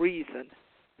a reason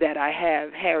that I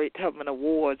have Harriet Tubman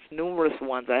Awards, numerous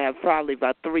ones. I have probably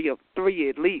about three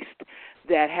at least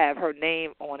that have her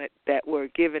name on it that were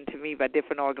given to me by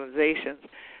different organizations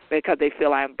because they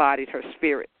feel I embodied her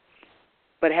spirit.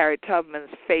 But Harriet Tubman's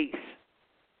face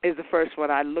is the first one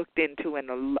I looked into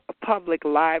in a public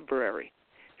library,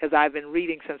 because I've been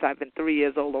reading since I've been 3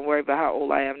 years old. Don't worry about how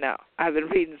old I am now. I've been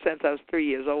reading since I was 3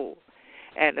 years old.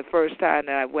 And the first time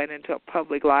that I went into a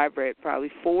public library at probably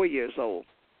 4 years old,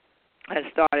 I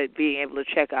started being able to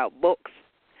check out books.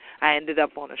 I ended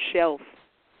up on a shelf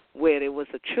where there was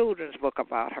a children's book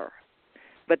about her.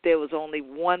 But there was only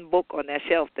one book on that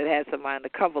shelf that had somebody on the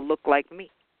cover look like me,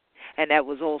 and that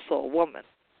was also a woman.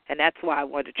 And that's why I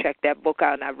wanted to check that book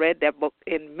out, and I read that book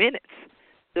in minutes.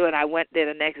 So when I went there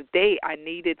the next day, I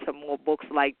needed some more books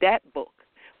like that book.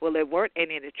 Well, there weren't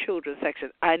any in the children's section.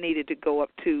 I needed to go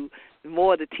up to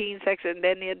more the teen section, and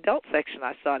then the adult section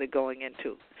I started going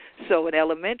into. So in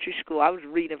elementary school, I was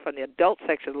reading from the adult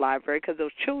section of the library because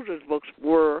those children's books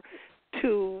were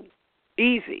too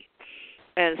easy.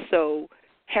 And so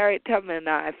Harriet Tubman and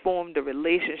I formed a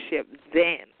relationship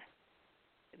then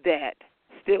that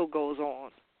still goes on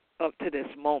up to this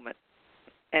moment.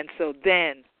 And so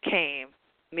then came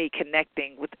me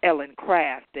connecting with Ellen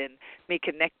Craft and me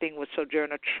connecting with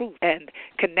Sojourner Truth and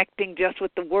connecting just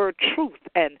with the word truth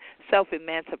and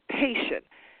self-emancipation.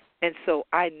 And so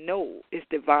I know it's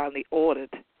divinely ordered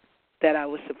that I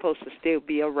was supposed to still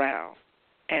be around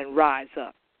and rise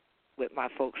up with my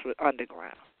folks with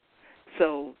Underground.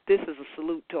 So this is a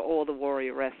salute to all the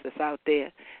Warrioress that's out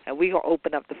there. And we're going to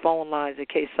open up the phone lines in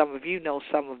case some of you know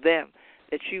some of them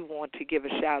that you want to give a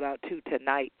shout-out to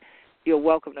tonight. You're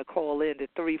welcome to call in to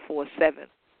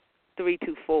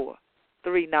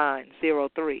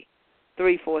 347-324-3903,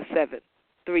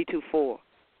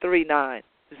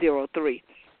 347-324-3903.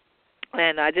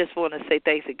 And I just want to say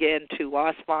thanks again to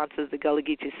our sponsors, the Gullah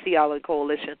Geechee Sea Island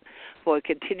Coalition, for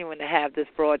continuing to have this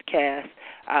broadcast.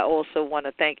 I also want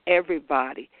to thank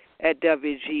everybody at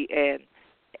WGN,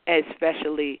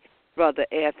 especially Brother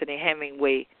Anthony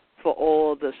Hemingway, for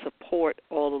all the support,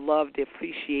 all the love, the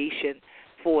appreciation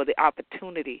for the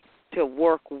opportunity to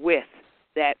work with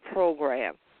that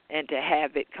program and to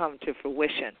have it come to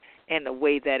fruition in the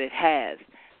way that it has.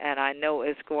 And I know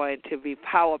it's going to be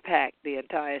power-packed the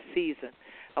entire season.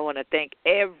 I want to thank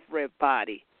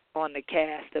everybody on the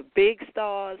cast, the big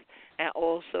stars and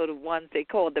also the ones they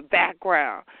call the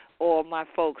background, all my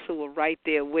folks who were right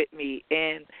there with me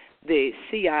in the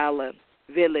Sea Island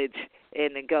village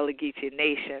in the Gullah Geechee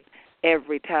Nation.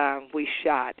 Every time we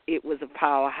shot, it was a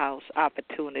powerhouse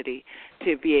opportunity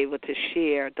to be able to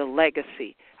share the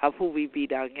legacy of who we be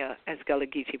down here as Gullah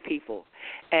Geechee people.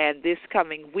 And this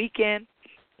coming weekend,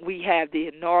 we have the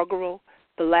inaugural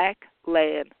Black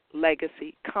Land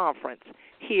Legacy Conference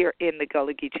here in the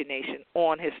Gullah Geechee Nation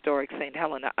on historic St.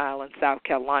 Helena Island, South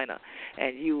Carolina.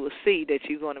 And you will see that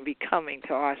you're going to be coming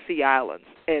to our Sea Islands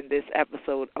in this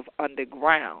episode of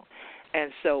Underground.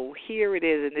 And so here it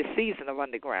is in this season of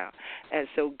Underground. And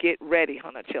so get ready,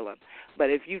 Hunter Chillin.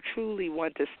 But if you truly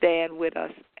want to stand with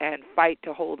us and fight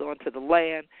to hold on to the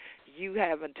land, you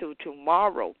have until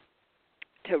tomorrow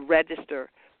to register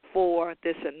for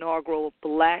this inaugural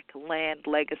Black Land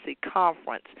Legacy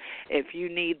Conference. If you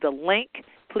need the link,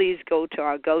 please go to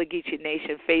our Gullah Geechee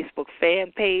Nation Facebook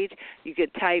fan page. You can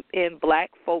type in Black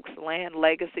Folks Land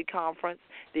Legacy Conference.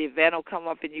 The event will come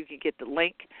up and you can get the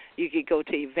link. You can go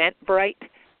to Eventbrite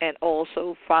and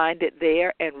also find it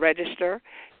there and register.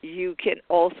 You can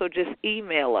also just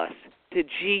email us to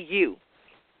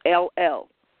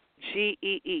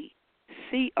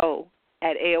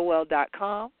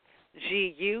gullgeeco@AOL.com.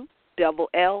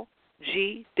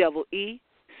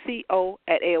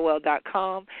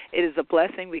 gullgeeco@AOL.com. It is a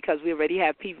blessing because we already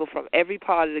have people from every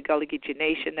part of the Gullah Geechee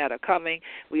Nation that are coming.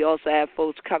 We also have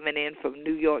folks coming in from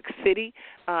New York City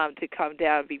to come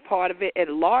down and be part of it, and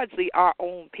largely our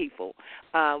own people.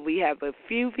 We have a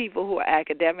few people who are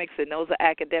academics, and those are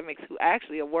academics who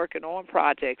actually are working on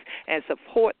projects and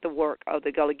support the work of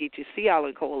the Gullah Geechee Sea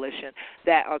Island Coalition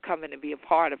that are coming to be a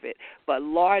part of it. But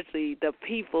largely the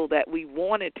people that we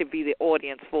wanted to be the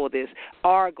audience for this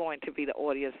are going to be the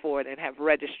audience for it and have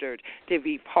registered to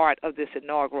be part of this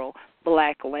inaugural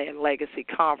Black Land Legacy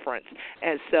Conference.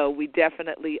 And so we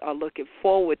definitely are looking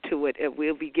forward to it, and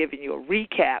we'll be giving you a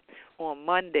recap on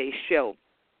Monday's show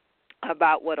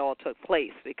about what all took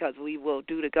place, because we will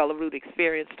do the Gullah Root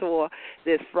Experience Tour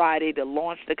this Friday to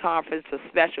launch the conference, a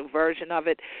special version of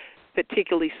it,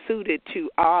 particularly suited to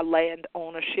our land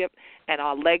ownership and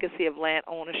our legacy of land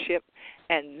ownership.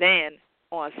 And then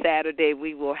on Saturday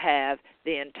we will have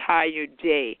the entire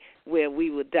day where we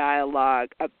will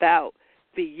dialogue about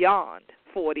beyond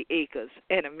 40 acres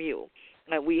and a mule.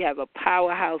 And we have a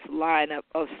powerhouse lineup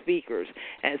of speakers.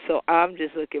 And so I'm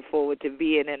just looking forward to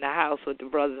being in the house with the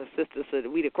brothers and sisters so that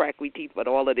we the crack we teeth but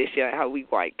all of this year, how we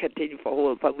might continue for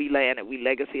whole but we land and we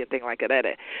legacy and things like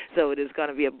that. So it is going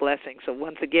to be a blessing. So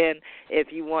once again,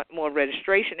 if you want more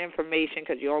registration information,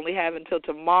 because you only have until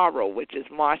tomorrow, which is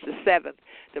March the 7th,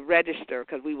 to register,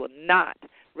 because we will not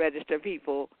register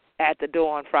people at the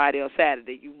door on Friday or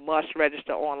Saturday. You must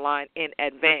register online in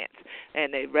advance,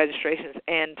 and the registrations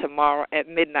end tomorrow at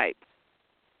midnight.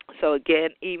 So again,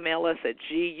 email us at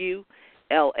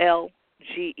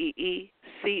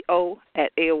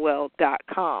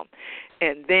gullgeeco@AOL.com.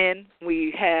 And then we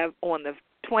have on the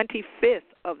 25th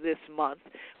of this month,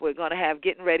 we're going to have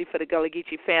Getting Ready for the Gullah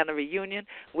Geechee Family Reunion,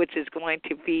 which is going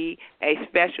to be a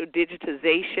special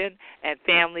digitization and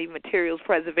family materials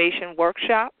preservation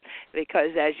workshop, because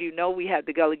as you know, we have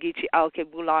the Gullah Geechee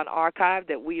Al-Kibulan archive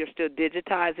that we are still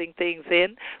digitizing things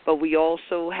in, but we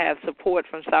also have support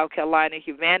from South Carolina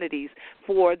Humanities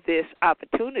for this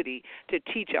opportunity to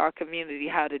teach our community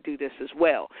how to do this as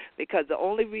well, because the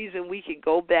only reason we can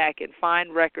go back and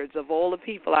find records of all the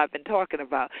people I've been talking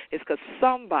about is because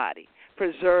somebody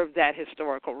preserved that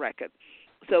historical record.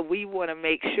 So we want to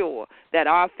make sure that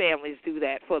our families do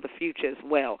that for the future as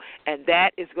well. And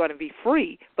that is going to be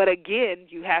free. But, again,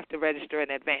 you have to register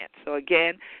in advance. So,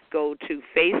 again, go to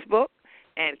Facebook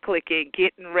and click in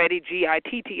Getting Ready,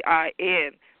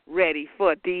 Gittin, ready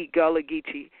for the Gullah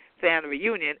Geechee Family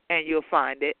Reunion, and you'll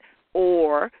find it.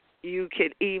 Or you can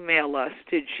email us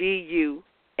to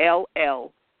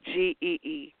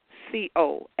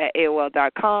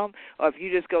gullgeeco@AOL.com, or if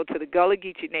you just go to the Gullah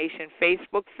Geechee Nation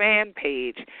Facebook fan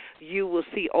page, you will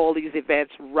see all these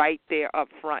events right there up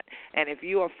front. And if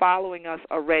you are following us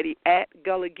already at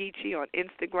Gullah Geechee on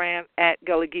Instagram, at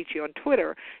Gullah Geechee on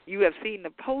Twitter, you have seen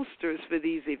the posters for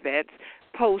these events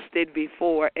posted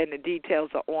before, and the details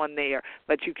are on there,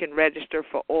 but you can register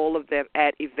for all of them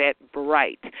at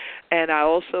Eventbrite. And I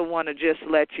also want to just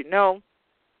let you know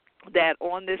that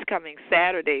on this coming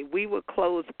Saturday, we will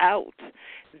close out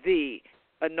the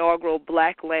inaugural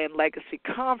Black Land Legacy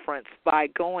Conference by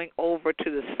going over to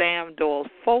the Sam Doyle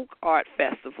Folk Art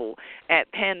Festival at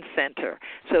Penn Center.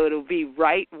 So it'll be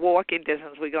right walking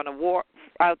distance. We're going to walk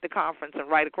out the conference and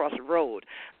right across the road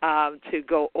to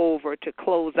go over to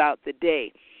close out the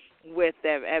day with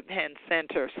them at Penn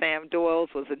Center. Sam Doyle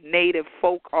was a native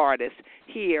folk artist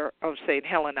here of St.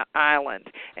 Helena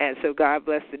Island, and so God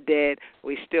bless the dead.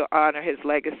 We still honor his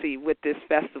legacy with this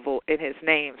festival in his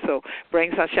name. So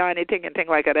bring sunshine, anything and thing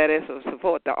like that is to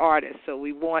support the artists. So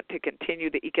we want to continue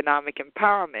the economic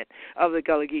empowerment of the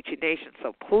Gullah Geechee Nation.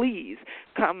 So please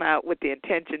come out with the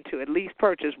intention to at least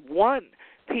purchase one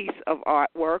piece of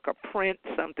artwork, a print,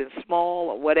 something small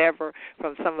or whatever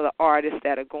from some of the artists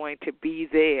that are going to be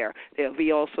there. There'll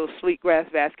be also Sweetgrass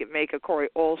basket maker Corey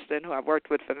Alston, who I've worked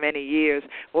with for many years,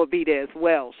 will be there as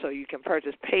well. So you can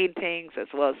purchase paintings as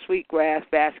well as sweetgrass,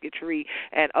 basketry,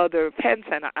 and other Penn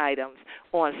Center items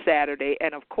on Saturday.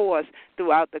 And, of course,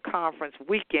 throughout the conference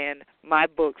weekend, my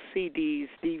books, CDs,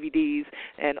 DVDs,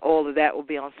 and all of that will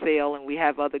be on sale. And we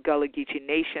have other Gullah Geechee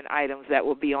Nation items that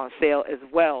will be on sale as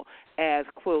well, as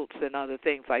quilts and other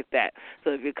things like that.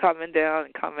 So if you're coming down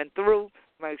and coming through,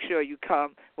 make sure you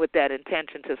come with that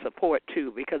intention to support,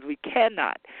 too, because we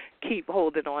cannot keep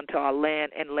holding on to our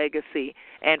land and legacy,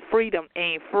 and freedom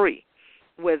ain't free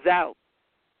without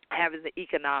having the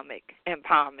economic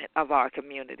empowerment of our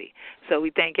community. So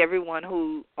we thank everyone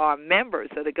who are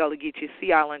members of the Gullah Geechee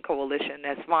Sea Island Coalition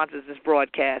that sponsors this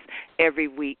broadcast every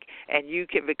week, and you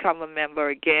can become a member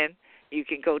again. You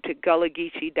can go to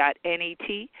gullahgeechee.net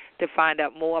to find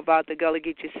out more about the Gullah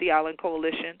Geechee Sea Island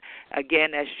Coalition.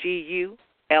 Again, that's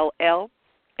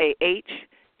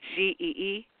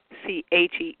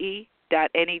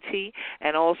GULLAHGEECHEE.net,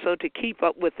 and also to keep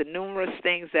up with the numerous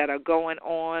things that are going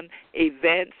on,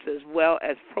 events as well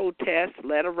as protests,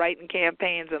 letter writing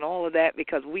campaigns, and all of that,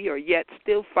 because we are yet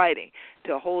still fighting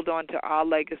to hold on to our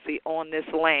legacy on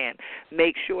this land.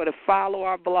 Make sure to follow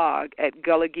our blog at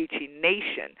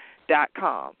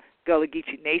GullahGeecheeNation.com,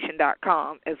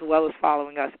 GullahGeecheeNation.com, as well as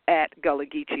following us at Gullah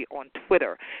Geechee on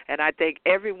Twitter. And I thank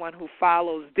everyone who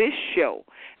follows this show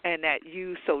and that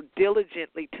you so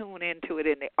diligently tune into it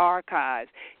in the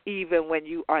archives, even when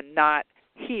you are not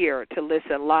here to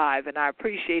listen live. And I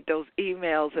appreciate those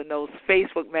emails and those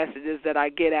Facebook messages that I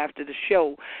get after the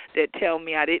show that tell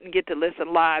me I didn't get to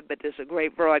listen live, but this is a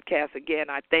great broadcast. Again,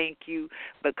 I thank you,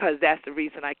 because that's the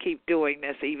reason I keep doing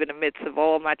this, even in the midst of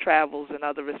all my travels and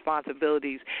other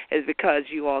responsibilities, is because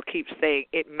you all keep saying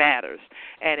it matters,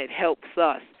 and it helps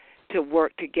us to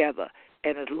work together.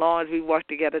 And as long as we work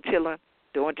together, children,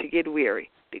 don't you get weary.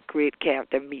 The great camp,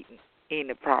 the meeting in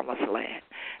the promised land.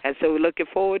 And so we're looking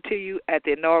forward to you at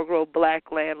the inaugural Black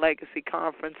Land Legacy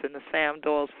Conference and the Sam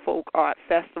Doyle Folk Art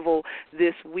Festival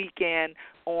this weekend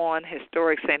on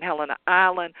historic St. Helena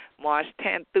Island, March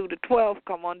 10th through the 12th.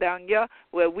 Come on down here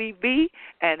where we be,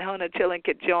 and Hunter Chillin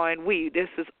can join we. This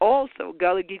is also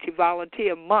Gullah Geechee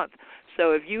Volunteer Month.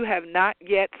 So if you have not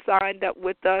yet signed up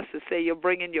with us to say you're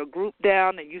bringing your group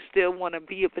down and you still want to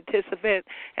be a participant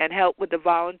and help with the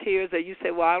volunteers, or you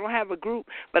say, well, I don't have a group,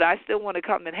 but I still want to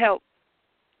come and help,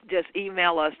 just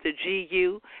email us to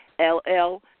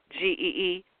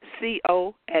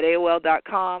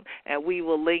gullahgeeco@AOL.com, and we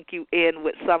will link you in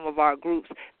with some of our groups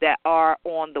that are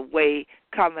on the way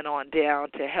coming on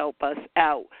down to help us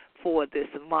out for this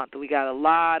month. We got a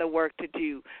lot of work to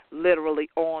do literally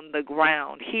on the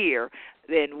ground here.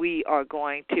 Then we are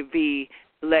going to be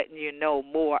letting you know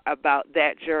more about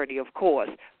that journey, of course,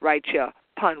 right here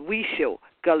upon we show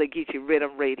Gullah Geechee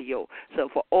Rhythm Radio. So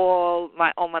for all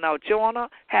my Oman Aljona,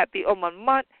 happy Oman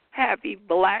month, happy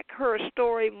Black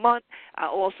Herstory month. I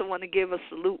also want to give a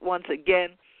salute once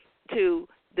again to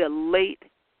the late,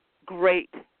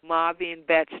 great Marvin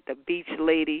Betts, the beach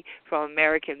lady from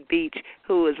American Beach,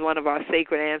 who is one of our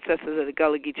sacred ancestors of the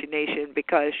Gullah Geechee Nation,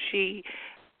 because the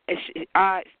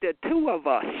two of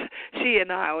us, she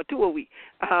and I, or two of we,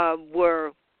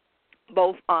 were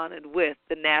both honored with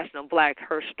the National Black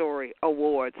Herstory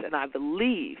Awards, and I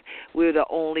believe we're the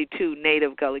only two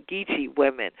Native Gullah Geechee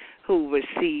women who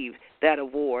received that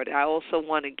award. I also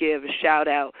want to give a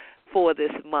shout-out for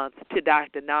this month to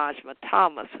Dr. Najma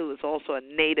Thomas, who is also a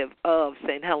native of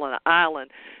St. Helena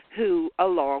Island, who,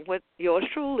 along with yours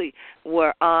truly,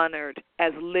 were honored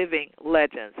as living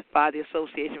legends by the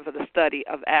Association for the Study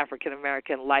of African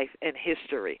American Life and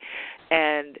History.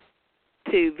 And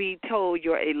to be told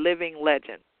you're a living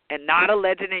legend, and not a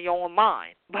legend in your own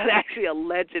mind, but actually a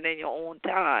legend in your own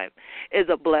time, is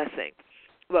a blessing.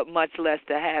 But much less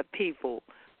to have people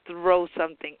throw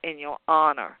something in your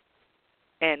honor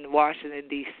in Washington,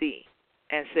 D.C.,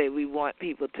 and say we want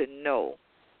people to know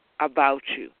about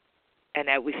you and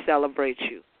that we celebrate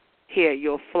you. Here,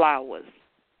 your flowers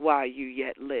while you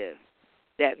yet live.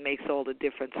 That makes all the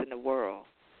difference in the world.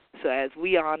 So as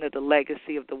we honor the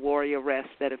legacy of the Warrioress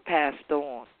that have passed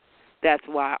on, that's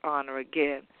why I honor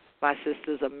again my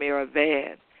sisters Amira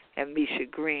Van and Misha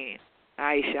Green,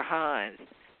 Aisha Hines,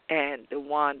 and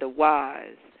DeWanda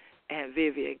Wise, and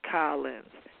Vivian Collins,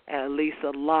 and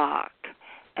Lisa Locke,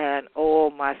 and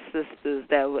all my sisters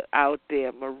that were out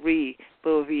there, Marie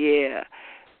Bouvier,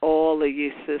 all of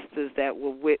you sisters that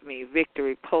were with me,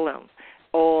 Victory Pullum,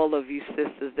 all of you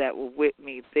sisters that were with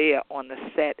me there on the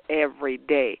set every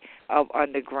day of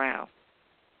Underground.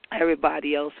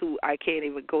 Everybody else who I can't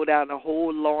even go down the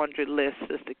whole laundry list,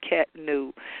 Sister Ket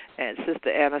New and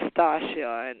Sister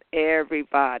Anastasia and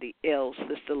everybody else,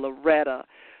 Sister Loretta,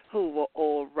 who were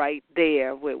all right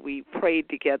there where we prayed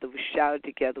together, we shouted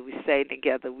together, we sang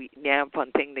together, we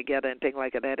nyam-punting together and things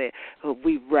like that.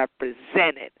 We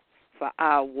represented for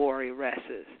our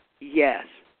warrioresses. Yes,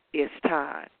 it's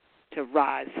time to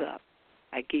rise up.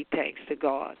 I give thanks to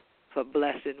God for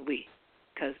blessing we,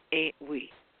 because ain't we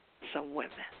some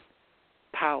women?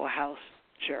 Powerhouse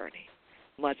Journey.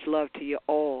 Much love to you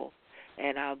all,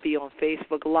 and I'll be on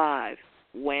Facebook Live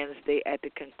Wednesday at the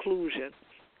conclusion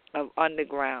of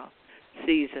Underground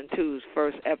Season 2's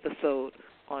first episode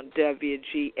on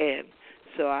WGN.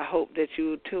 So I hope that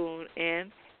you will tune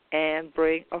in and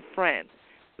bring a friend.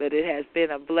 But it has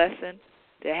been a blessing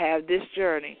to have this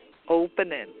journey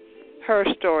opening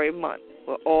Herstory Month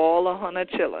with all 100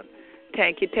 children.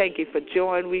 Thank you for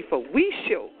joining me for We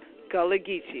Show Gullah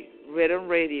Geechee Rhythm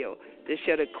Radio. This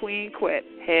show the Queen Quet,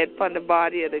 head from the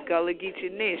body of the Gullah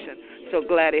Geechee Nation. So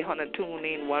glad they want to tune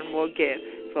in one more again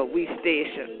for We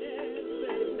Station.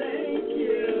 Thank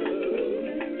you.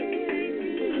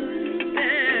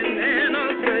 And I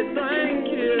say thank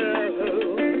you.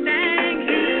 Thank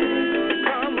you.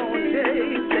 Come on, Jay,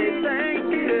 say thank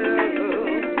you.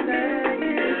 Thank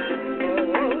you. Oh,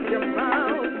 hold your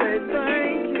mouth, say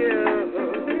thank you.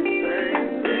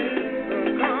 Thank you.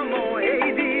 Come on,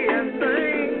 AD, and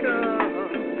thank you.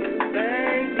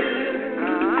 Thank you.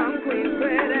 I'm Queen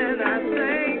Fred, and I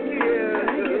thank you.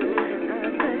 I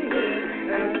thank you.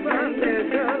 And Sunday,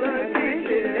 Gullah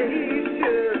Geechee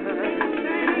Nation.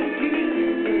 Thank you.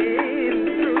 In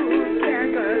through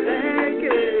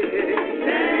Kakalaki.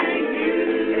 Thank you.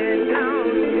 And down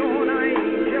Yona in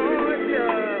Georgia.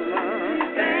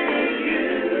 Thank you.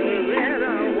 Where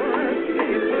I was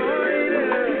in Florida.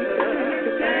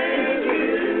 Thank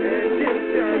you. And just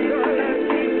Gullah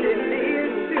Geechee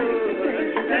Nation.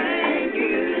 Thank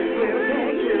you. We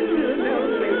want you to know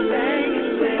we thank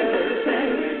you.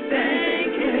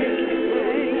 Thank you.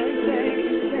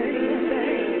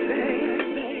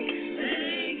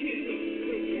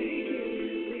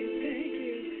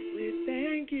 We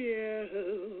thank you.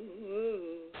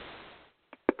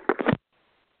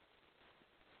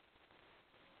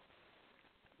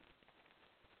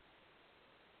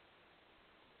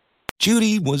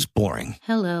 Judy was boring.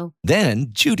 Hello. Then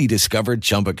Judy discovered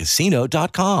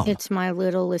ChumbaCasino.com. It's my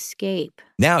little escape.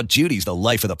 Now Judy's the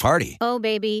life of the party. Oh,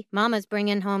 baby, mama's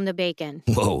bringing home the bacon.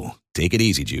 Whoa, take it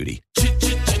easy, Judy.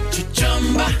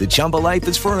 The Chumba life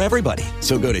is for everybody.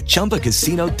 So go to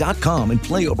ChumbaCasino.com and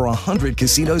play over 100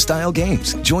 casino-style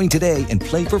games. Join today and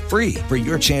play for free for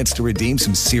your chance to redeem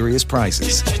some serious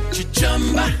prizes.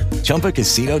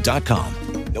 ChumbaCasino.com.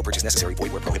 No purchase necessary.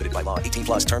 Void where prohibited by law. 18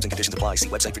 plus terms and conditions apply. See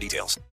website for details.